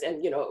awareness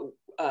and, you know,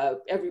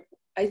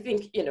 I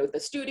think, you know, the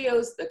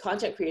studios, the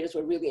content creators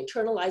were really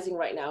internalizing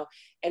right now.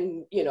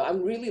 And, you know,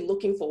 I'm really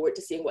looking forward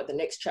to seeing what the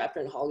next chapter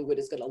in Hollywood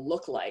is going to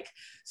look like.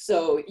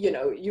 So, you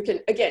know, you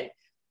can, again,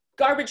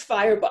 garbage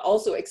fire, but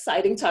also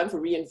exciting time for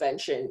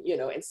reinvention, you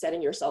know, and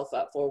setting yourself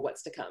up for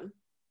what's to come.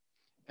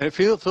 And it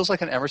feels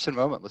like an Emerson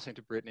moment, listening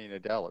to Brittany and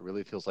Adele. It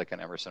really feels like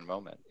an Emerson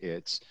moment.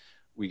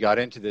 We got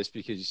into this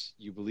because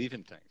you believe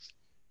in things,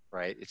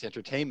 right? It's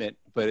entertainment,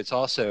 but it's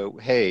also,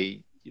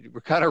 hey,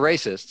 we're kind of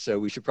racist, so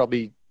we should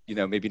probably, you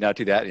know, maybe not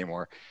do that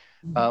anymore.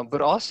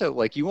 But also,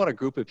 like, you want a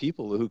group of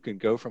people who can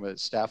go from a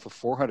staff of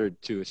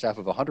 400 to a staff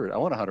of 100. I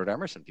want 100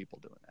 Emerson people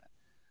doing that,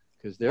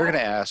 because they're going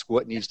to ask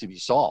what needs to be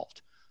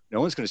solved.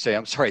 No one's going to say,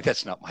 I'm sorry,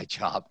 that's not my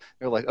job.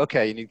 They're like,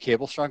 okay, you need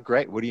cable strung?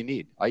 Great. What do you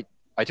need?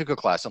 I took a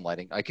class on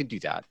lighting. I can do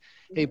that.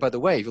 Hey, by the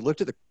way, if you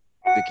looked at the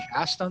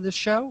cast on this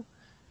show,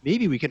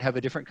 maybe we can have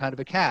a different kind of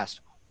a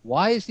cast.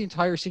 Why is the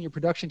entire senior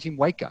production team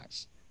white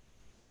guys?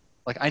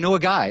 Like, I know a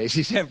guy, as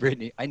you said,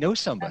 Brittany, I know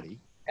somebody.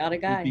 Got a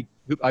guy.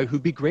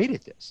 Who'd be great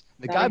at this.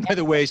 The guy, by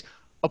the way, is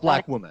a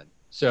black woman.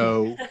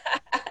 So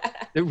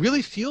it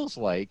really feels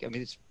like, I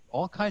mean, it's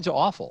all kinds of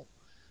awful,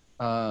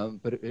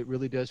 but it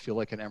really does feel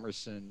like an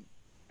Emerson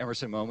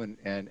moment,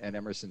 and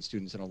Emerson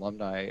students and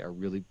alumni are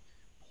really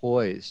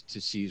poised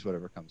to seize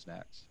whatever comes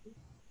next.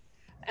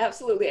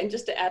 Absolutely. And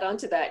just to add on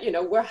to that, you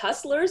know, we're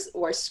hustlers,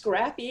 we're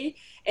scrappy.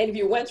 And if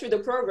you went through the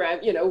program,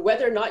 you know,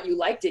 whether or not you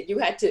liked it, you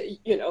had to,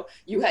 you know,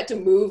 you had to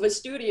move a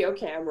studio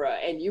camera,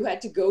 and you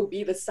had to go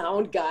be the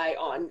sound guy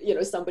on, you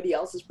know, somebody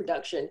else's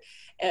production.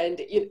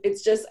 And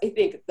it's just, I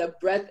think, the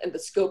breadth and the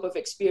scope of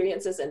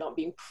experiences, and not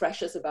being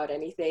precious about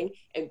anything,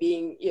 and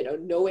being, you know,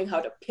 knowing how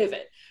to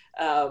pivot.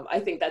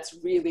 I think that's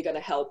really going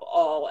to help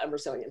all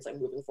Emersonians, like,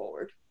 moving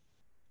forward.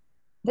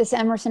 This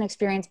Emerson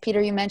experience,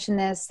 Peter, you mentioned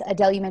this,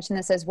 Adele, you mentioned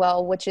this as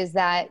well, which is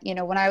that, you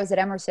know, when I was at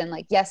Emerson,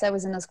 like, yes, I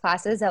was in those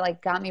classes that,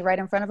 like, got me right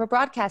in front of a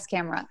broadcast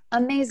camera.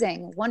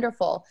 Amazing,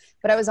 wonderful.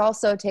 But I was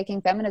also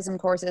taking feminism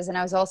courses, and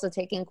I was also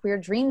taking queer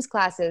dreams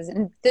classes.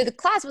 And the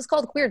class was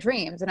called Queer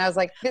Dreams. And I was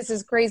like, this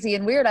is crazy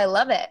and weird. I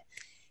love it.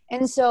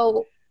 And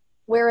so,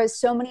 whereas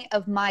so many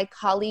of my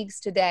colleagues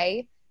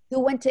today who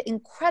went to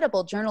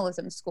incredible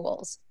journalism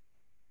schools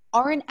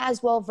aren't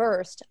as well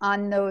versed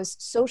on those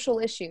social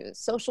issues,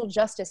 social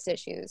justice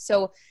issues.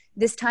 So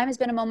this time has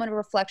been a moment of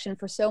reflection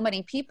for so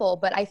many people,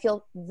 but I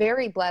feel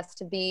very blessed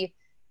to be,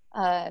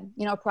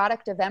 you know, a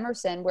product of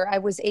Emerson, where I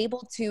was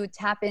able to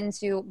tap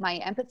into my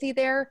empathy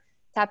there,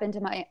 tap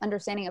into my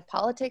understanding of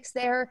politics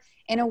there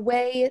in a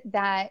way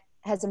that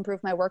has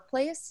improved my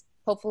workplace,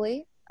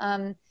 hopefully,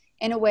 in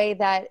a way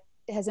that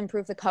has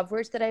improved the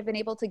coverage that I've been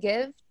able to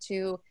give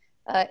to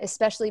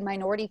especially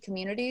minority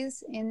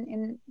communities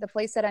in the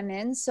place that I'm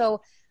in.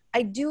 So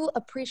I do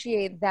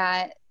appreciate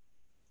that,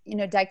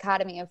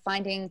 dichotomy of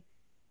finding,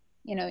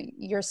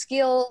 your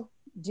skill,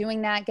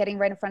 doing that, getting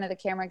right in front of the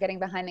camera, getting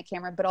behind the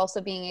camera, but also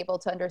being able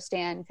to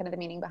understand kind of the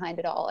meaning behind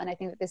it all. And I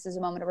think that this is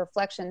a moment of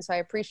reflection. So I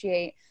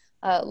appreciate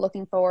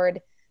looking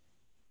forward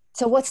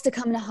to what's to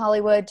come in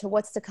Hollywood, to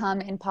what's to come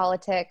in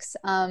politics.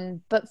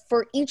 But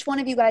for each one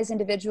of you guys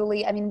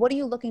individually, I mean, what are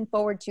you looking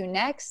forward to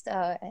next?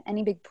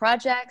 Any big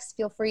projects?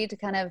 Feel free to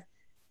kind of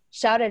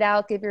shout it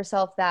out, give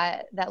yourself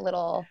that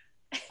little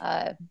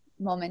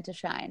moment to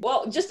shine.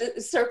 Well, just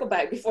to circle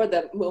back before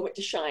the moment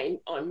to shine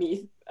on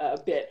me a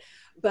bit,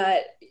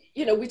 but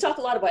we talk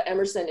a lot about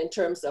Emerson in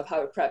terms of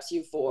how it preps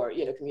you for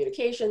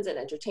communications and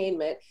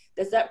entertainment.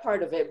 There's that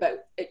part of it,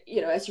 but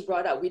as you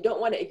brought up, we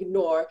don't want to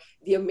ignore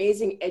the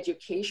amazing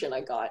education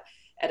I got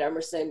at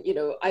Emerson.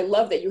 I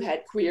love that you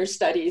had queer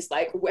studies.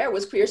 Like, where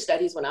was queer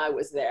studies when I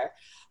was there?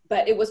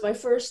 But it was my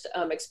first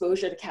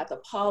exposure to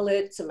Katha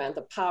Pollitt,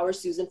 Samantha Power,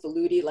 Susan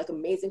Faludi, like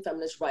amazing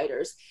feminist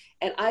writers.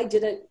 And I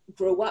didn't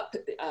grow up,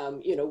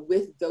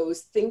 with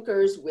those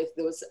thinkers, with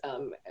those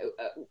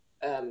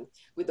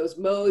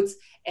modes,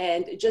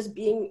 and just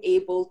being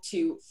able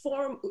to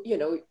form,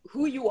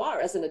 who you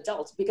are as an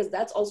adult, because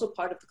that's also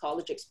part of the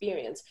college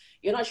experience.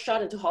 You're not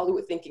shot into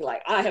Hollywood thinking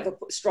like, I have a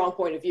strong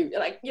point of view.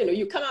 Like,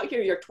 you come out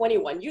here, you're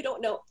 21, you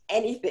don't know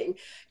anything.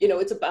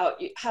 It's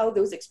about how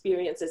those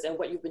experiences and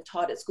what you've been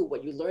taught at school,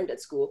 what you learned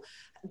at school,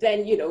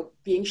 then,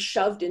 being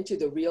shoved into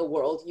the real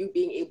world, you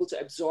being able to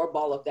absorb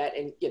all of that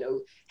and,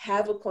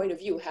 have a point of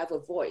view, have a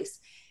voice.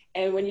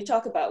 And when you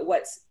talk about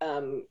what's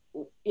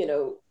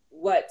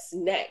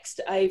next,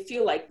 I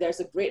feel like there's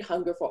a great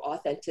hunger for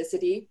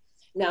authenticity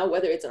now,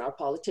 whether it's in our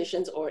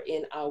politicians or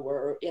in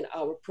our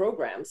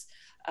programs.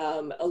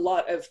 A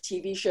lot of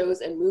TV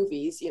shows and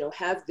movies,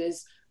 have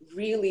this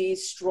really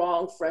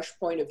strong, fresh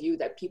point of view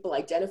that people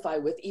identify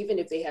with, even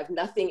if they have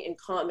nothing in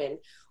common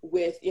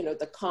with,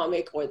 the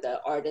comic or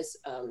the artist,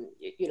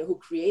 who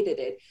created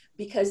it,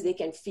 because they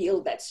can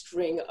feel that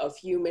string of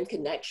human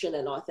connection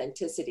and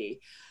authenticity.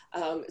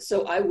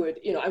 So I would,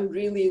 I'm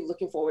really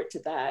looking forward to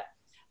that.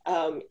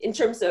 In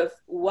terms of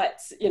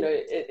what's, in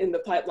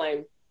the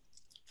pipeline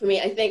for me,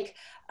 I think,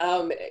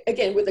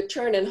 again, with the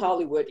turn in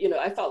Hollywood,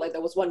 I felt like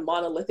there was one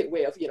monolithic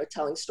way of,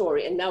 telling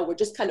story. And now we're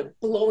just kind of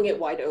blowing it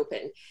wide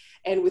open.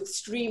 And with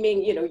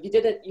streaming,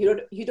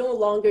 you no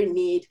longer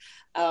need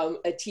a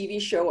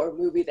TV show or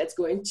movie that's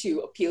going to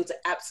appeal to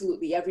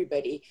absolutely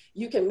everybody.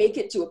 You can make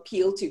it to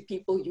appeal to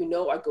people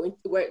are going,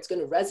 where it's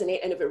going to resonate.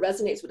 And if it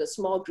resonates with a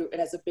small group, it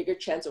has a bigger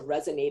chance of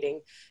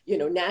resonating,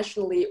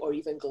 nationally or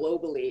even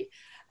globally.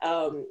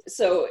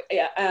 So,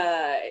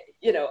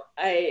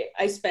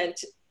 I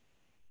spent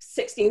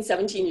 16,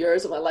 17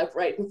 years of my life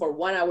writing for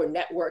 1 hour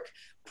network,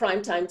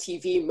 primetime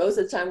TV, most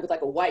of the time with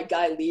like a white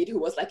guy lead who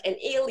was like an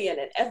alien,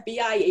 an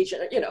FBI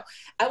agent,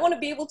 I want to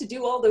be able to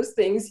do all those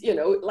things,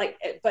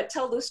 but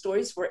tell those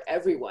stories for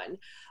everyone.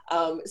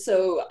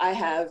 So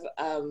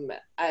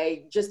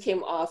I just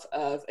came off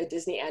of a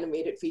Disney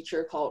animated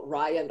feature called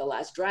Raya and the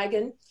Last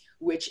Dragon,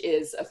 which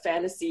is a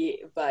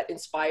fantasy, but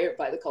inspired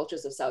by the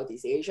cultures of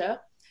Southeast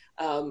Asia.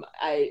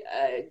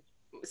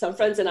 Some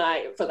friends and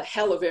I, for the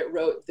hell of it,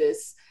 wrote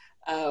this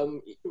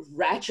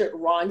ratchet,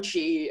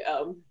 raunchy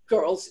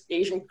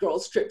Asian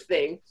girls trip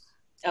thing,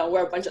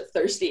 where a bunch of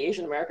thirsty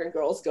Asian American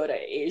girls go to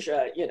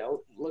Asia,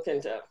 looking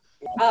to,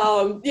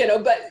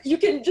 but you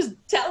can just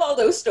tell all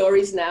those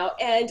stories now.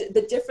 And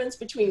the difference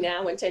between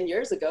now and 10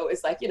 years ago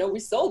is like, we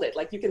sold it.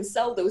 Like, you can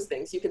sell those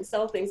things. You can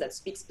sell things that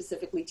speak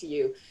specifically to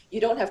you.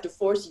 You don't have to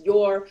force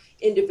your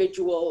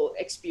individual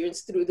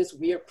experience through this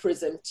weird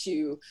prism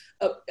to,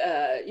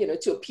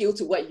 to appeal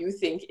to what you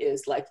think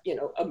is like,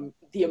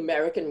 the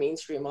American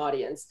mainstream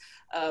audience.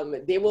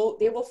 They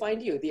will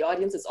find you. The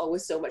audience is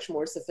always so much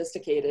more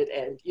sophisticated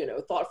and,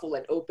 thoughtful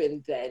and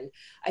open than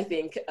I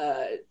think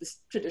the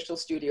traditional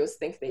studios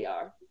think they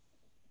are.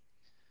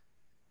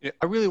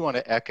 I really want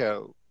to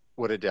echo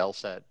what Adele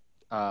said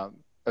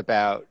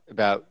about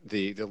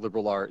the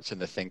liberal arts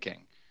and the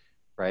thinking,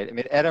 right? I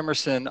mean, at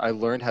Emerson, I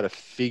learned how to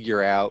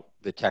figure out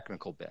the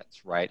technical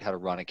bits, right? How to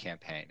run a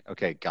campaign.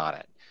 Okay, got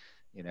it.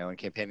 And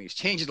campaigning has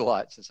changed a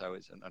lot since I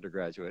was an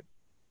undergraduate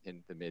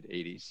in the mid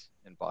 80s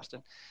in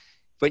Boston.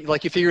 But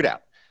like, you figure it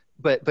out.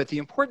 But the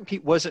important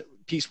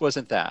piece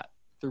wasn't that.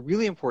 The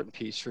really important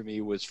piece for me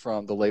was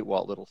from the late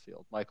Walt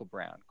Littlefield, Michael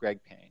Brown,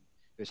 Greg Payne.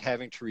 It was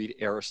having to read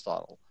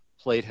Aristotle,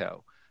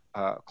 Plato,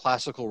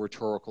 classical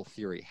rhetorical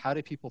theory. How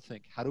do people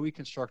think? How do we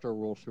construct our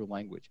world through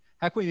language?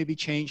 How can we maybe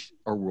change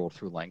our world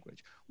through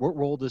language? What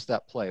role does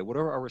that play? What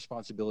are our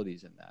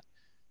responsibilities in that?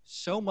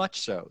 So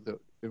much so that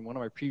in one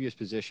of my previous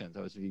positions,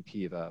 I was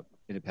VP of an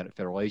independent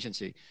federal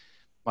agency.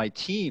 My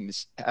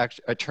teams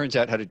actually, it turns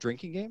out, had a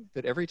drinking game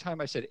that every time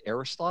I said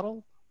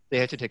Aristotle, they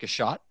had to take a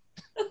shot.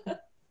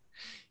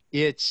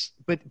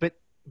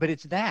 But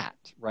it's that,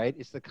 right?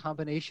 It's the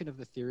combination of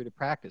the theory to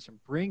practice,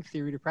 and bring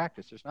theory to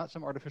practice. There's not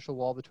some artificial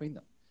wall between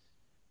them,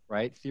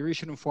 right? Theory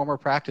should inform our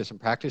practice, and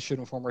practice should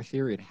inform our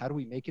theory. And how do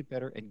we make it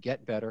better and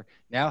get better?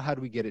 Now, how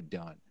do we get it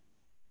done?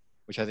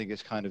 Which I think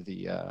is kind of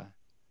the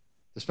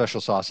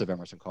special sauce of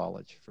Emerson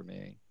College for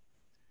me.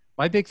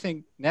 My big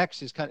thing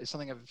next is kind of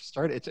something I've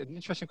started. It's an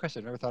interesting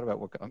question. I've never thought about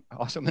what.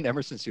 Also, I'm an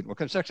Emerson student. What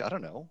comes next? I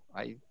don't know.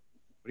 What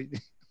do you,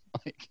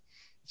 like,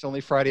 it's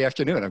only Friday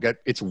afternoon.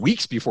 It's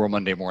weeks before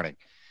Monday morning.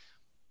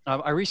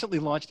 I recently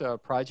launched a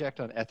project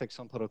on ethics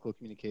on political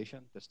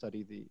communication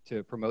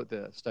to promote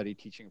the study,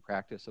 teaching, and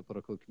practice of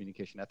political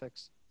communication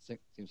ethics.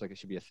 Seems like it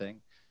should be a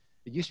thing.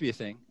 It used to be a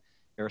thing.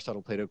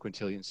 Aristotle, Plato,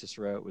 Quintilian,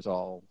 Cicero. It was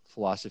all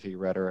philosophy,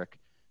 rhetoric,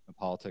 and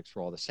politics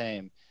were all the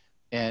same.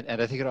 And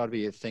I think it ought to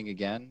be a thing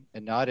again,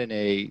 and not in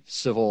a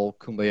civil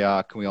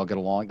kumbaya, can we all get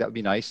along? That would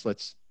be nice.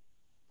 Let's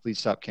please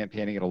stop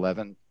campaigning at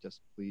 11.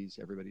 Just please,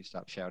 everybody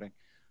stop shouting.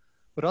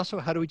 But also,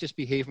 how do we just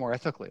behave more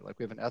ethically? Like,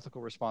 we have an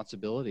ethical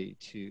responsibility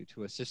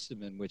to a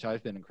system in which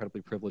I've been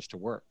incredibly privileged to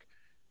work,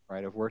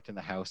 right? I've worked in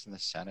the House and the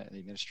Senate and the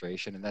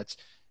administration, and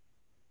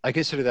I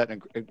consider that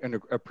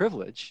a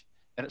privilege,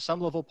 and at some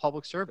level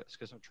public service,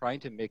 because I'm trying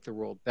to make the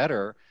world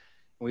better.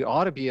 And we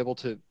ought to be able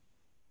to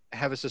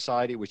have a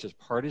society which is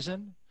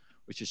partisan,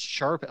 which is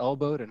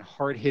sharp-elbowed and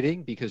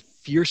hard-hitting, because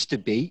fierce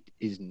debate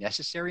is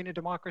necessary in a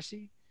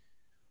democracy,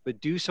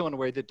 but do so in a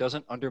way that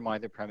doesn't undermine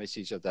the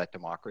premises of that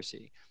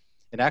democracy.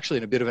 And actually,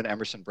 in a bit of an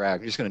Emerson brag,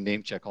 I'm just going to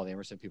name check all the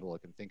Emerson people I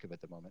can think of at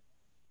the moment.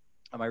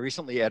 I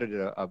recently edited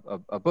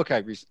a book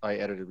I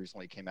edited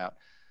recently came out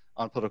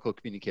on political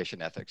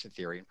communication ethics and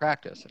theory and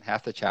practice. And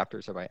half the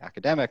chapters are by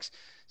academics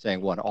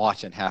saying one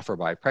ought, and half are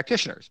by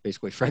practitioners,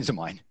 basically friends of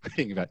mine,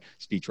 writing about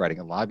speech writing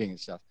and lobbying and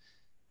stuff.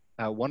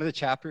 One of the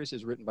chapters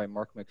is written by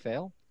Mark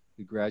McPhail,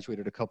 who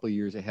graduated a couple of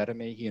years ahead of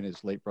me. He and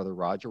his late brother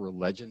Roger were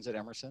legends at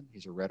Emerson.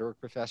 He's a rhetoric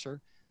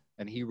professor,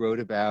 and he wrote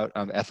about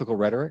ethical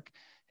rhetoric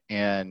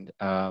and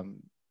a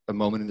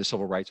moment in the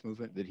civil rights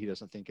movement that he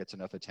doesn't think gets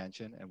enough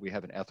attention. And we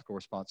have an ethical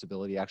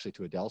responsibility, actually,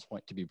 to Adele's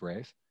point, to be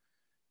brave.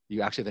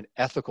 You actually have an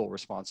ethical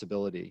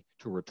responsibility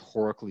to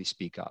rhetorically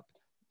speak up.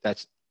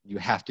 You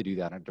have to do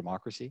that in a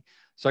democracy.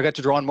 So I got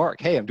to draw on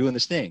Mark. Hey, I'm doing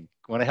this thing.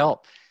 Want to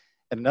help?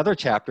 And another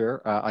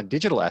chapter on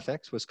digital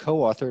ethics was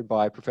co-authored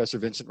by Professor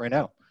Vincent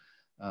Reynaud,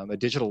 a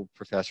digital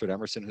professor at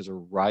Emerson who's a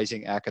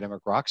rising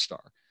academic rock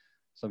star.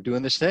 So I'm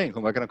doing this thing.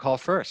 Who am I going to call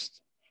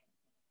first?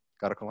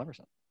 Got to call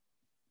Emerson.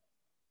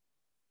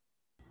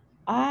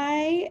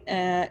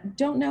 I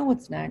don't know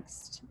what's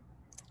next.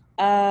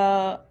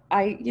 I've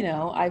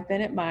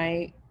been at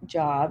my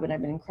job, and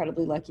I've been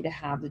incredibly lucky to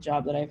have the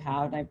job that I've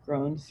had, and I've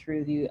grown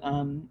through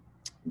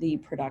the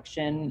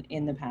production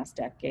in the past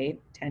decade.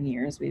 10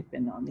 years we've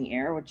been on the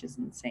air, which is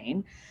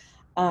insane.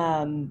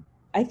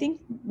 I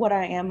think what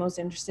I am most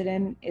interested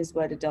in is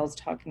what Adele's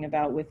talking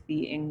about with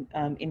the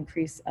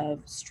increase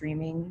of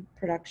streaming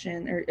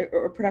production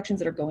or productions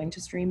that are going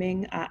to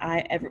streaming.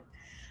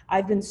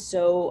 I'm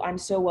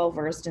so well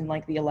versed in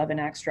like the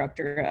 11-act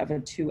structure of a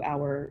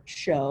 2-hour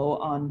show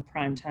on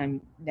primetime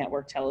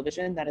network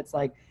television that it's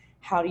like,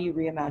 how do you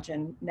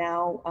reimagine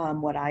now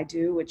what I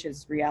do, which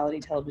is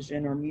reality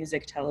television or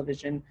music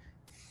television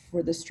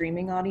for the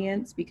streaming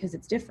audience, because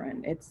it's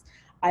different.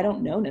 I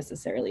don't know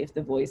necessarily if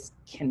The Voice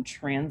can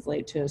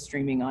translate to a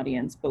streaming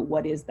audience, but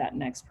what is that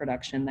next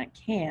production that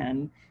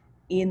can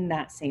in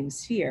that same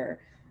sphere?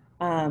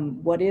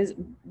 What is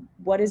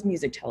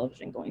music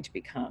television going to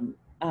become?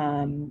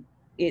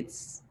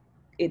 It's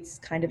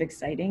kind of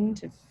exciting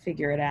to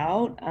figure it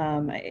out.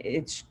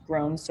 It's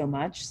grown so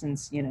much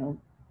since,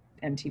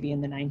 MTV in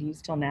the 90s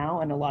till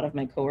now. And a lot of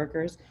my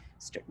coworkers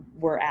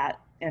were at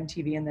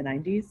MTV in the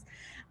 90s,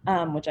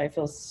 which I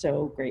feel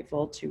so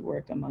grateful to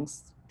work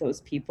amongst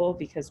those people,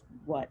 because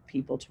what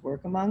people to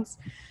work amongst.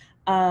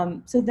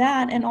 So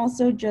that, and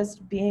also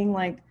just being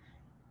like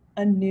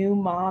a new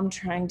mom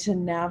trying to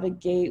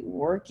navigate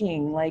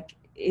working, like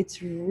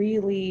it's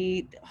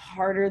really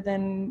harder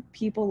than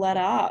people let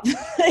up.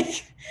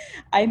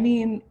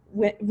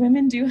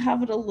 Women do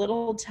have it a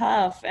little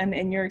tough,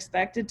 and you're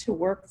expected to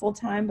work full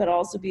time, but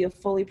also be a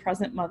fully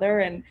present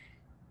mother, and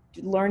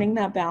learning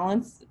that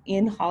balance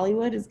in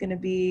Hollywood is going to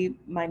be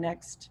my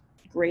next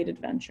great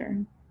adventure.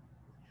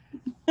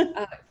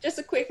 Just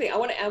a quick thing. I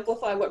want to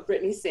amplify what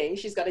Brittany's saying.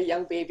 She's got a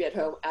young baby at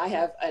home. I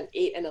have an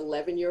 8 and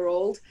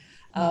 11-year-old.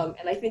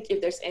 And I think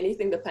if there's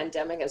anything the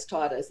pandemic has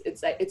taught us,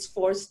 it's that it's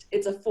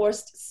a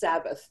forced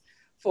Sabbath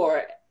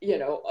for,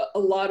 a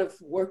lot of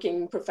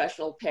working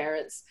professional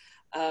parents.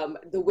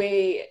 The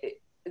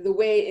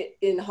way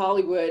in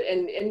Hollywood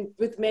and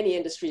with many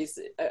industries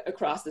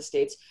across the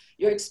States,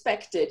 you're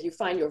expected, you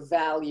find your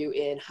value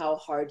in how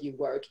hard you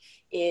work,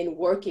 in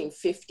working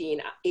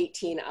 15,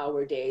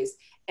 18-hour days.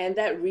 And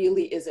that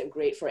really isn't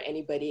great for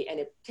anybody. And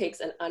it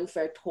takes an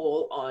unfair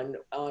toll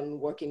on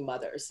working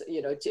mothers,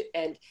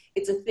 and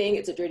it's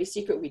a dirty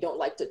secret we don't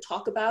like to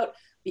talk about,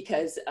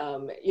 because,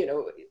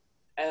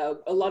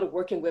 a lot of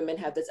working women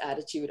have this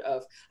attitude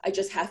of, I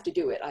just have to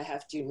do it. I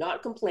have to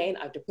not complain.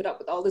 I have to put up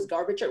with all this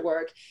garbage at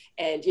work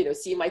and,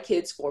 see my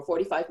kids for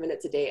 45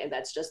 minutes a day. And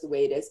that's just the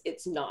way it is.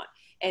 It's not.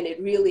 And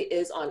it really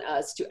is on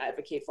us to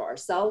advocate for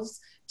ourselves,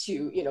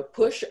 to,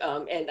 push.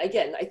 And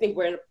again, I think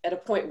we're at a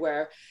point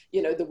where,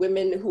 the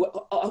women who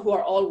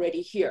are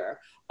already here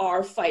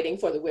are fighting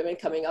for the women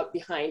coming up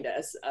behind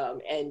us,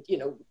 and, you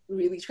know,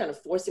 really kind of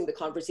forcing the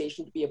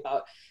conversation to be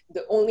about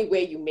the only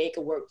way you make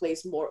a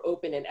workplace more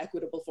open and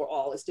equitable for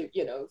all is to,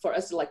 you know, for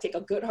us to like take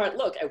a good hard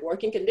look at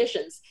working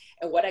conditions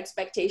and what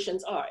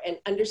expectations are, and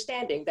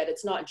understanding that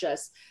it's not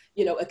just,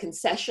 you know, a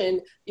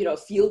concession, you know,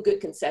 feel good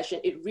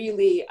concession. It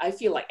really, I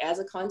feel like as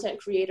a content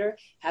creator,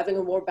 having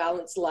a more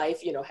balanced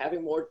life, you know,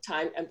 having more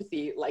time,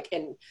 empathy, like,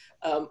 and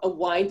a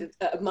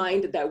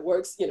mind that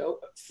works, you know,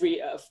 free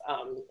of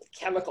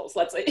chemicals,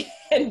 let's say,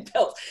 and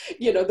built,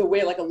 you know, the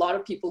way like a lot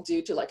of people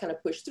do to like kind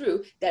of push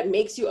through, that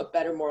makes you a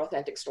better, more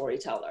authentic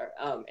storyteller.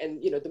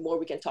 And, you know, the more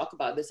we can talk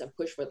about this and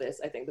push for this,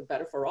 I think the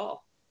better for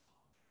all.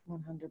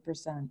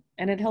 100%.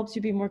 And it helps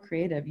you be more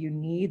creative. You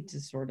need to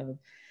sort of,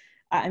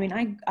 I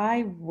mean,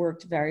 I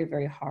worked very,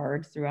 very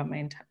hard throughout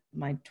my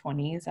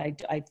 20s.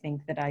 I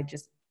think that I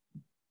just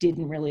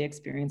didn't really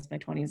experience my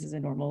 20s as a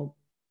normal,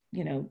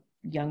 you know,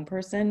 young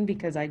person,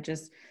 because I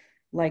just,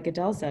 like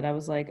Adele said, I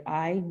was like,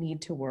 I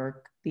need to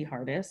work the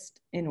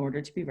hardest in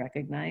order to be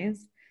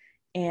recognized.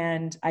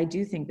 And I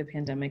do think the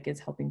pandemic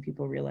is helping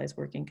people realize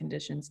working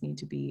conditions need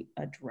to be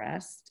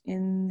addressed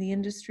in the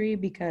industry,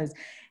 because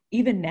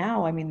even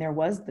now, I mean, there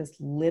was this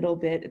little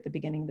bit at the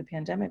beginning of the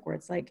pandemic where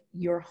it's like,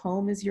 your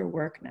home is your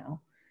work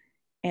now.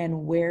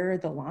 And where are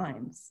the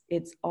lines?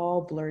 It's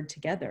all blurred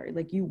together.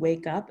 Like, you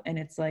wake up and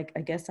it's like,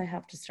 I guess I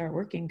have to start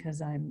working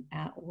because I'm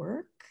at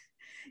work.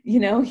 You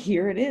know,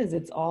 here it is.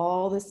 It's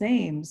all the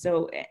same.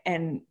 So,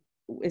 and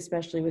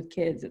especially with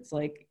kids, it's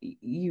like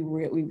we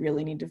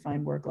really need to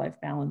find work-life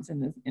balance in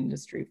this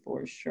industry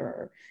for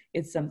sure.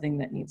 It's something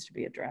that needs to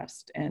be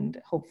addressed, and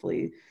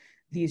hopefully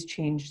these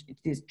change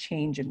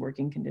in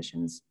working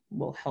conditions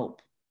will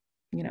help,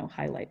 you know,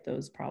 highlight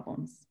those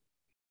problems.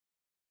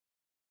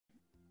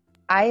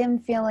 I am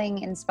feeling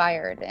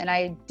inspired, and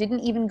I didn't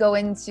even go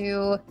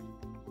into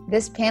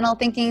this panel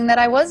thinking that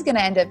I was going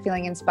to end up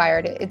feeling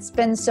inspired. It's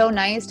been so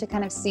nice to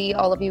kind of see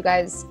all of you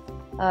guys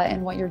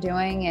and what you're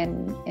doing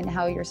and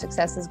how your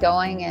success is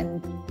going.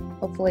 And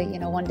hopefully, you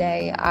know, one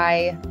day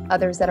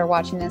others that are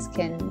watching this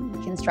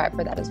can strive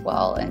for that as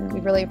well. And we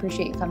really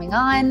appreciate you coming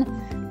on.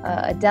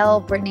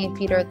 Adele, Brittany,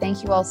 Peter,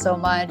 thank you all so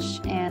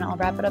much. And I'll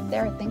wrap it up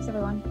there. Thanks,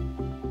 everyone.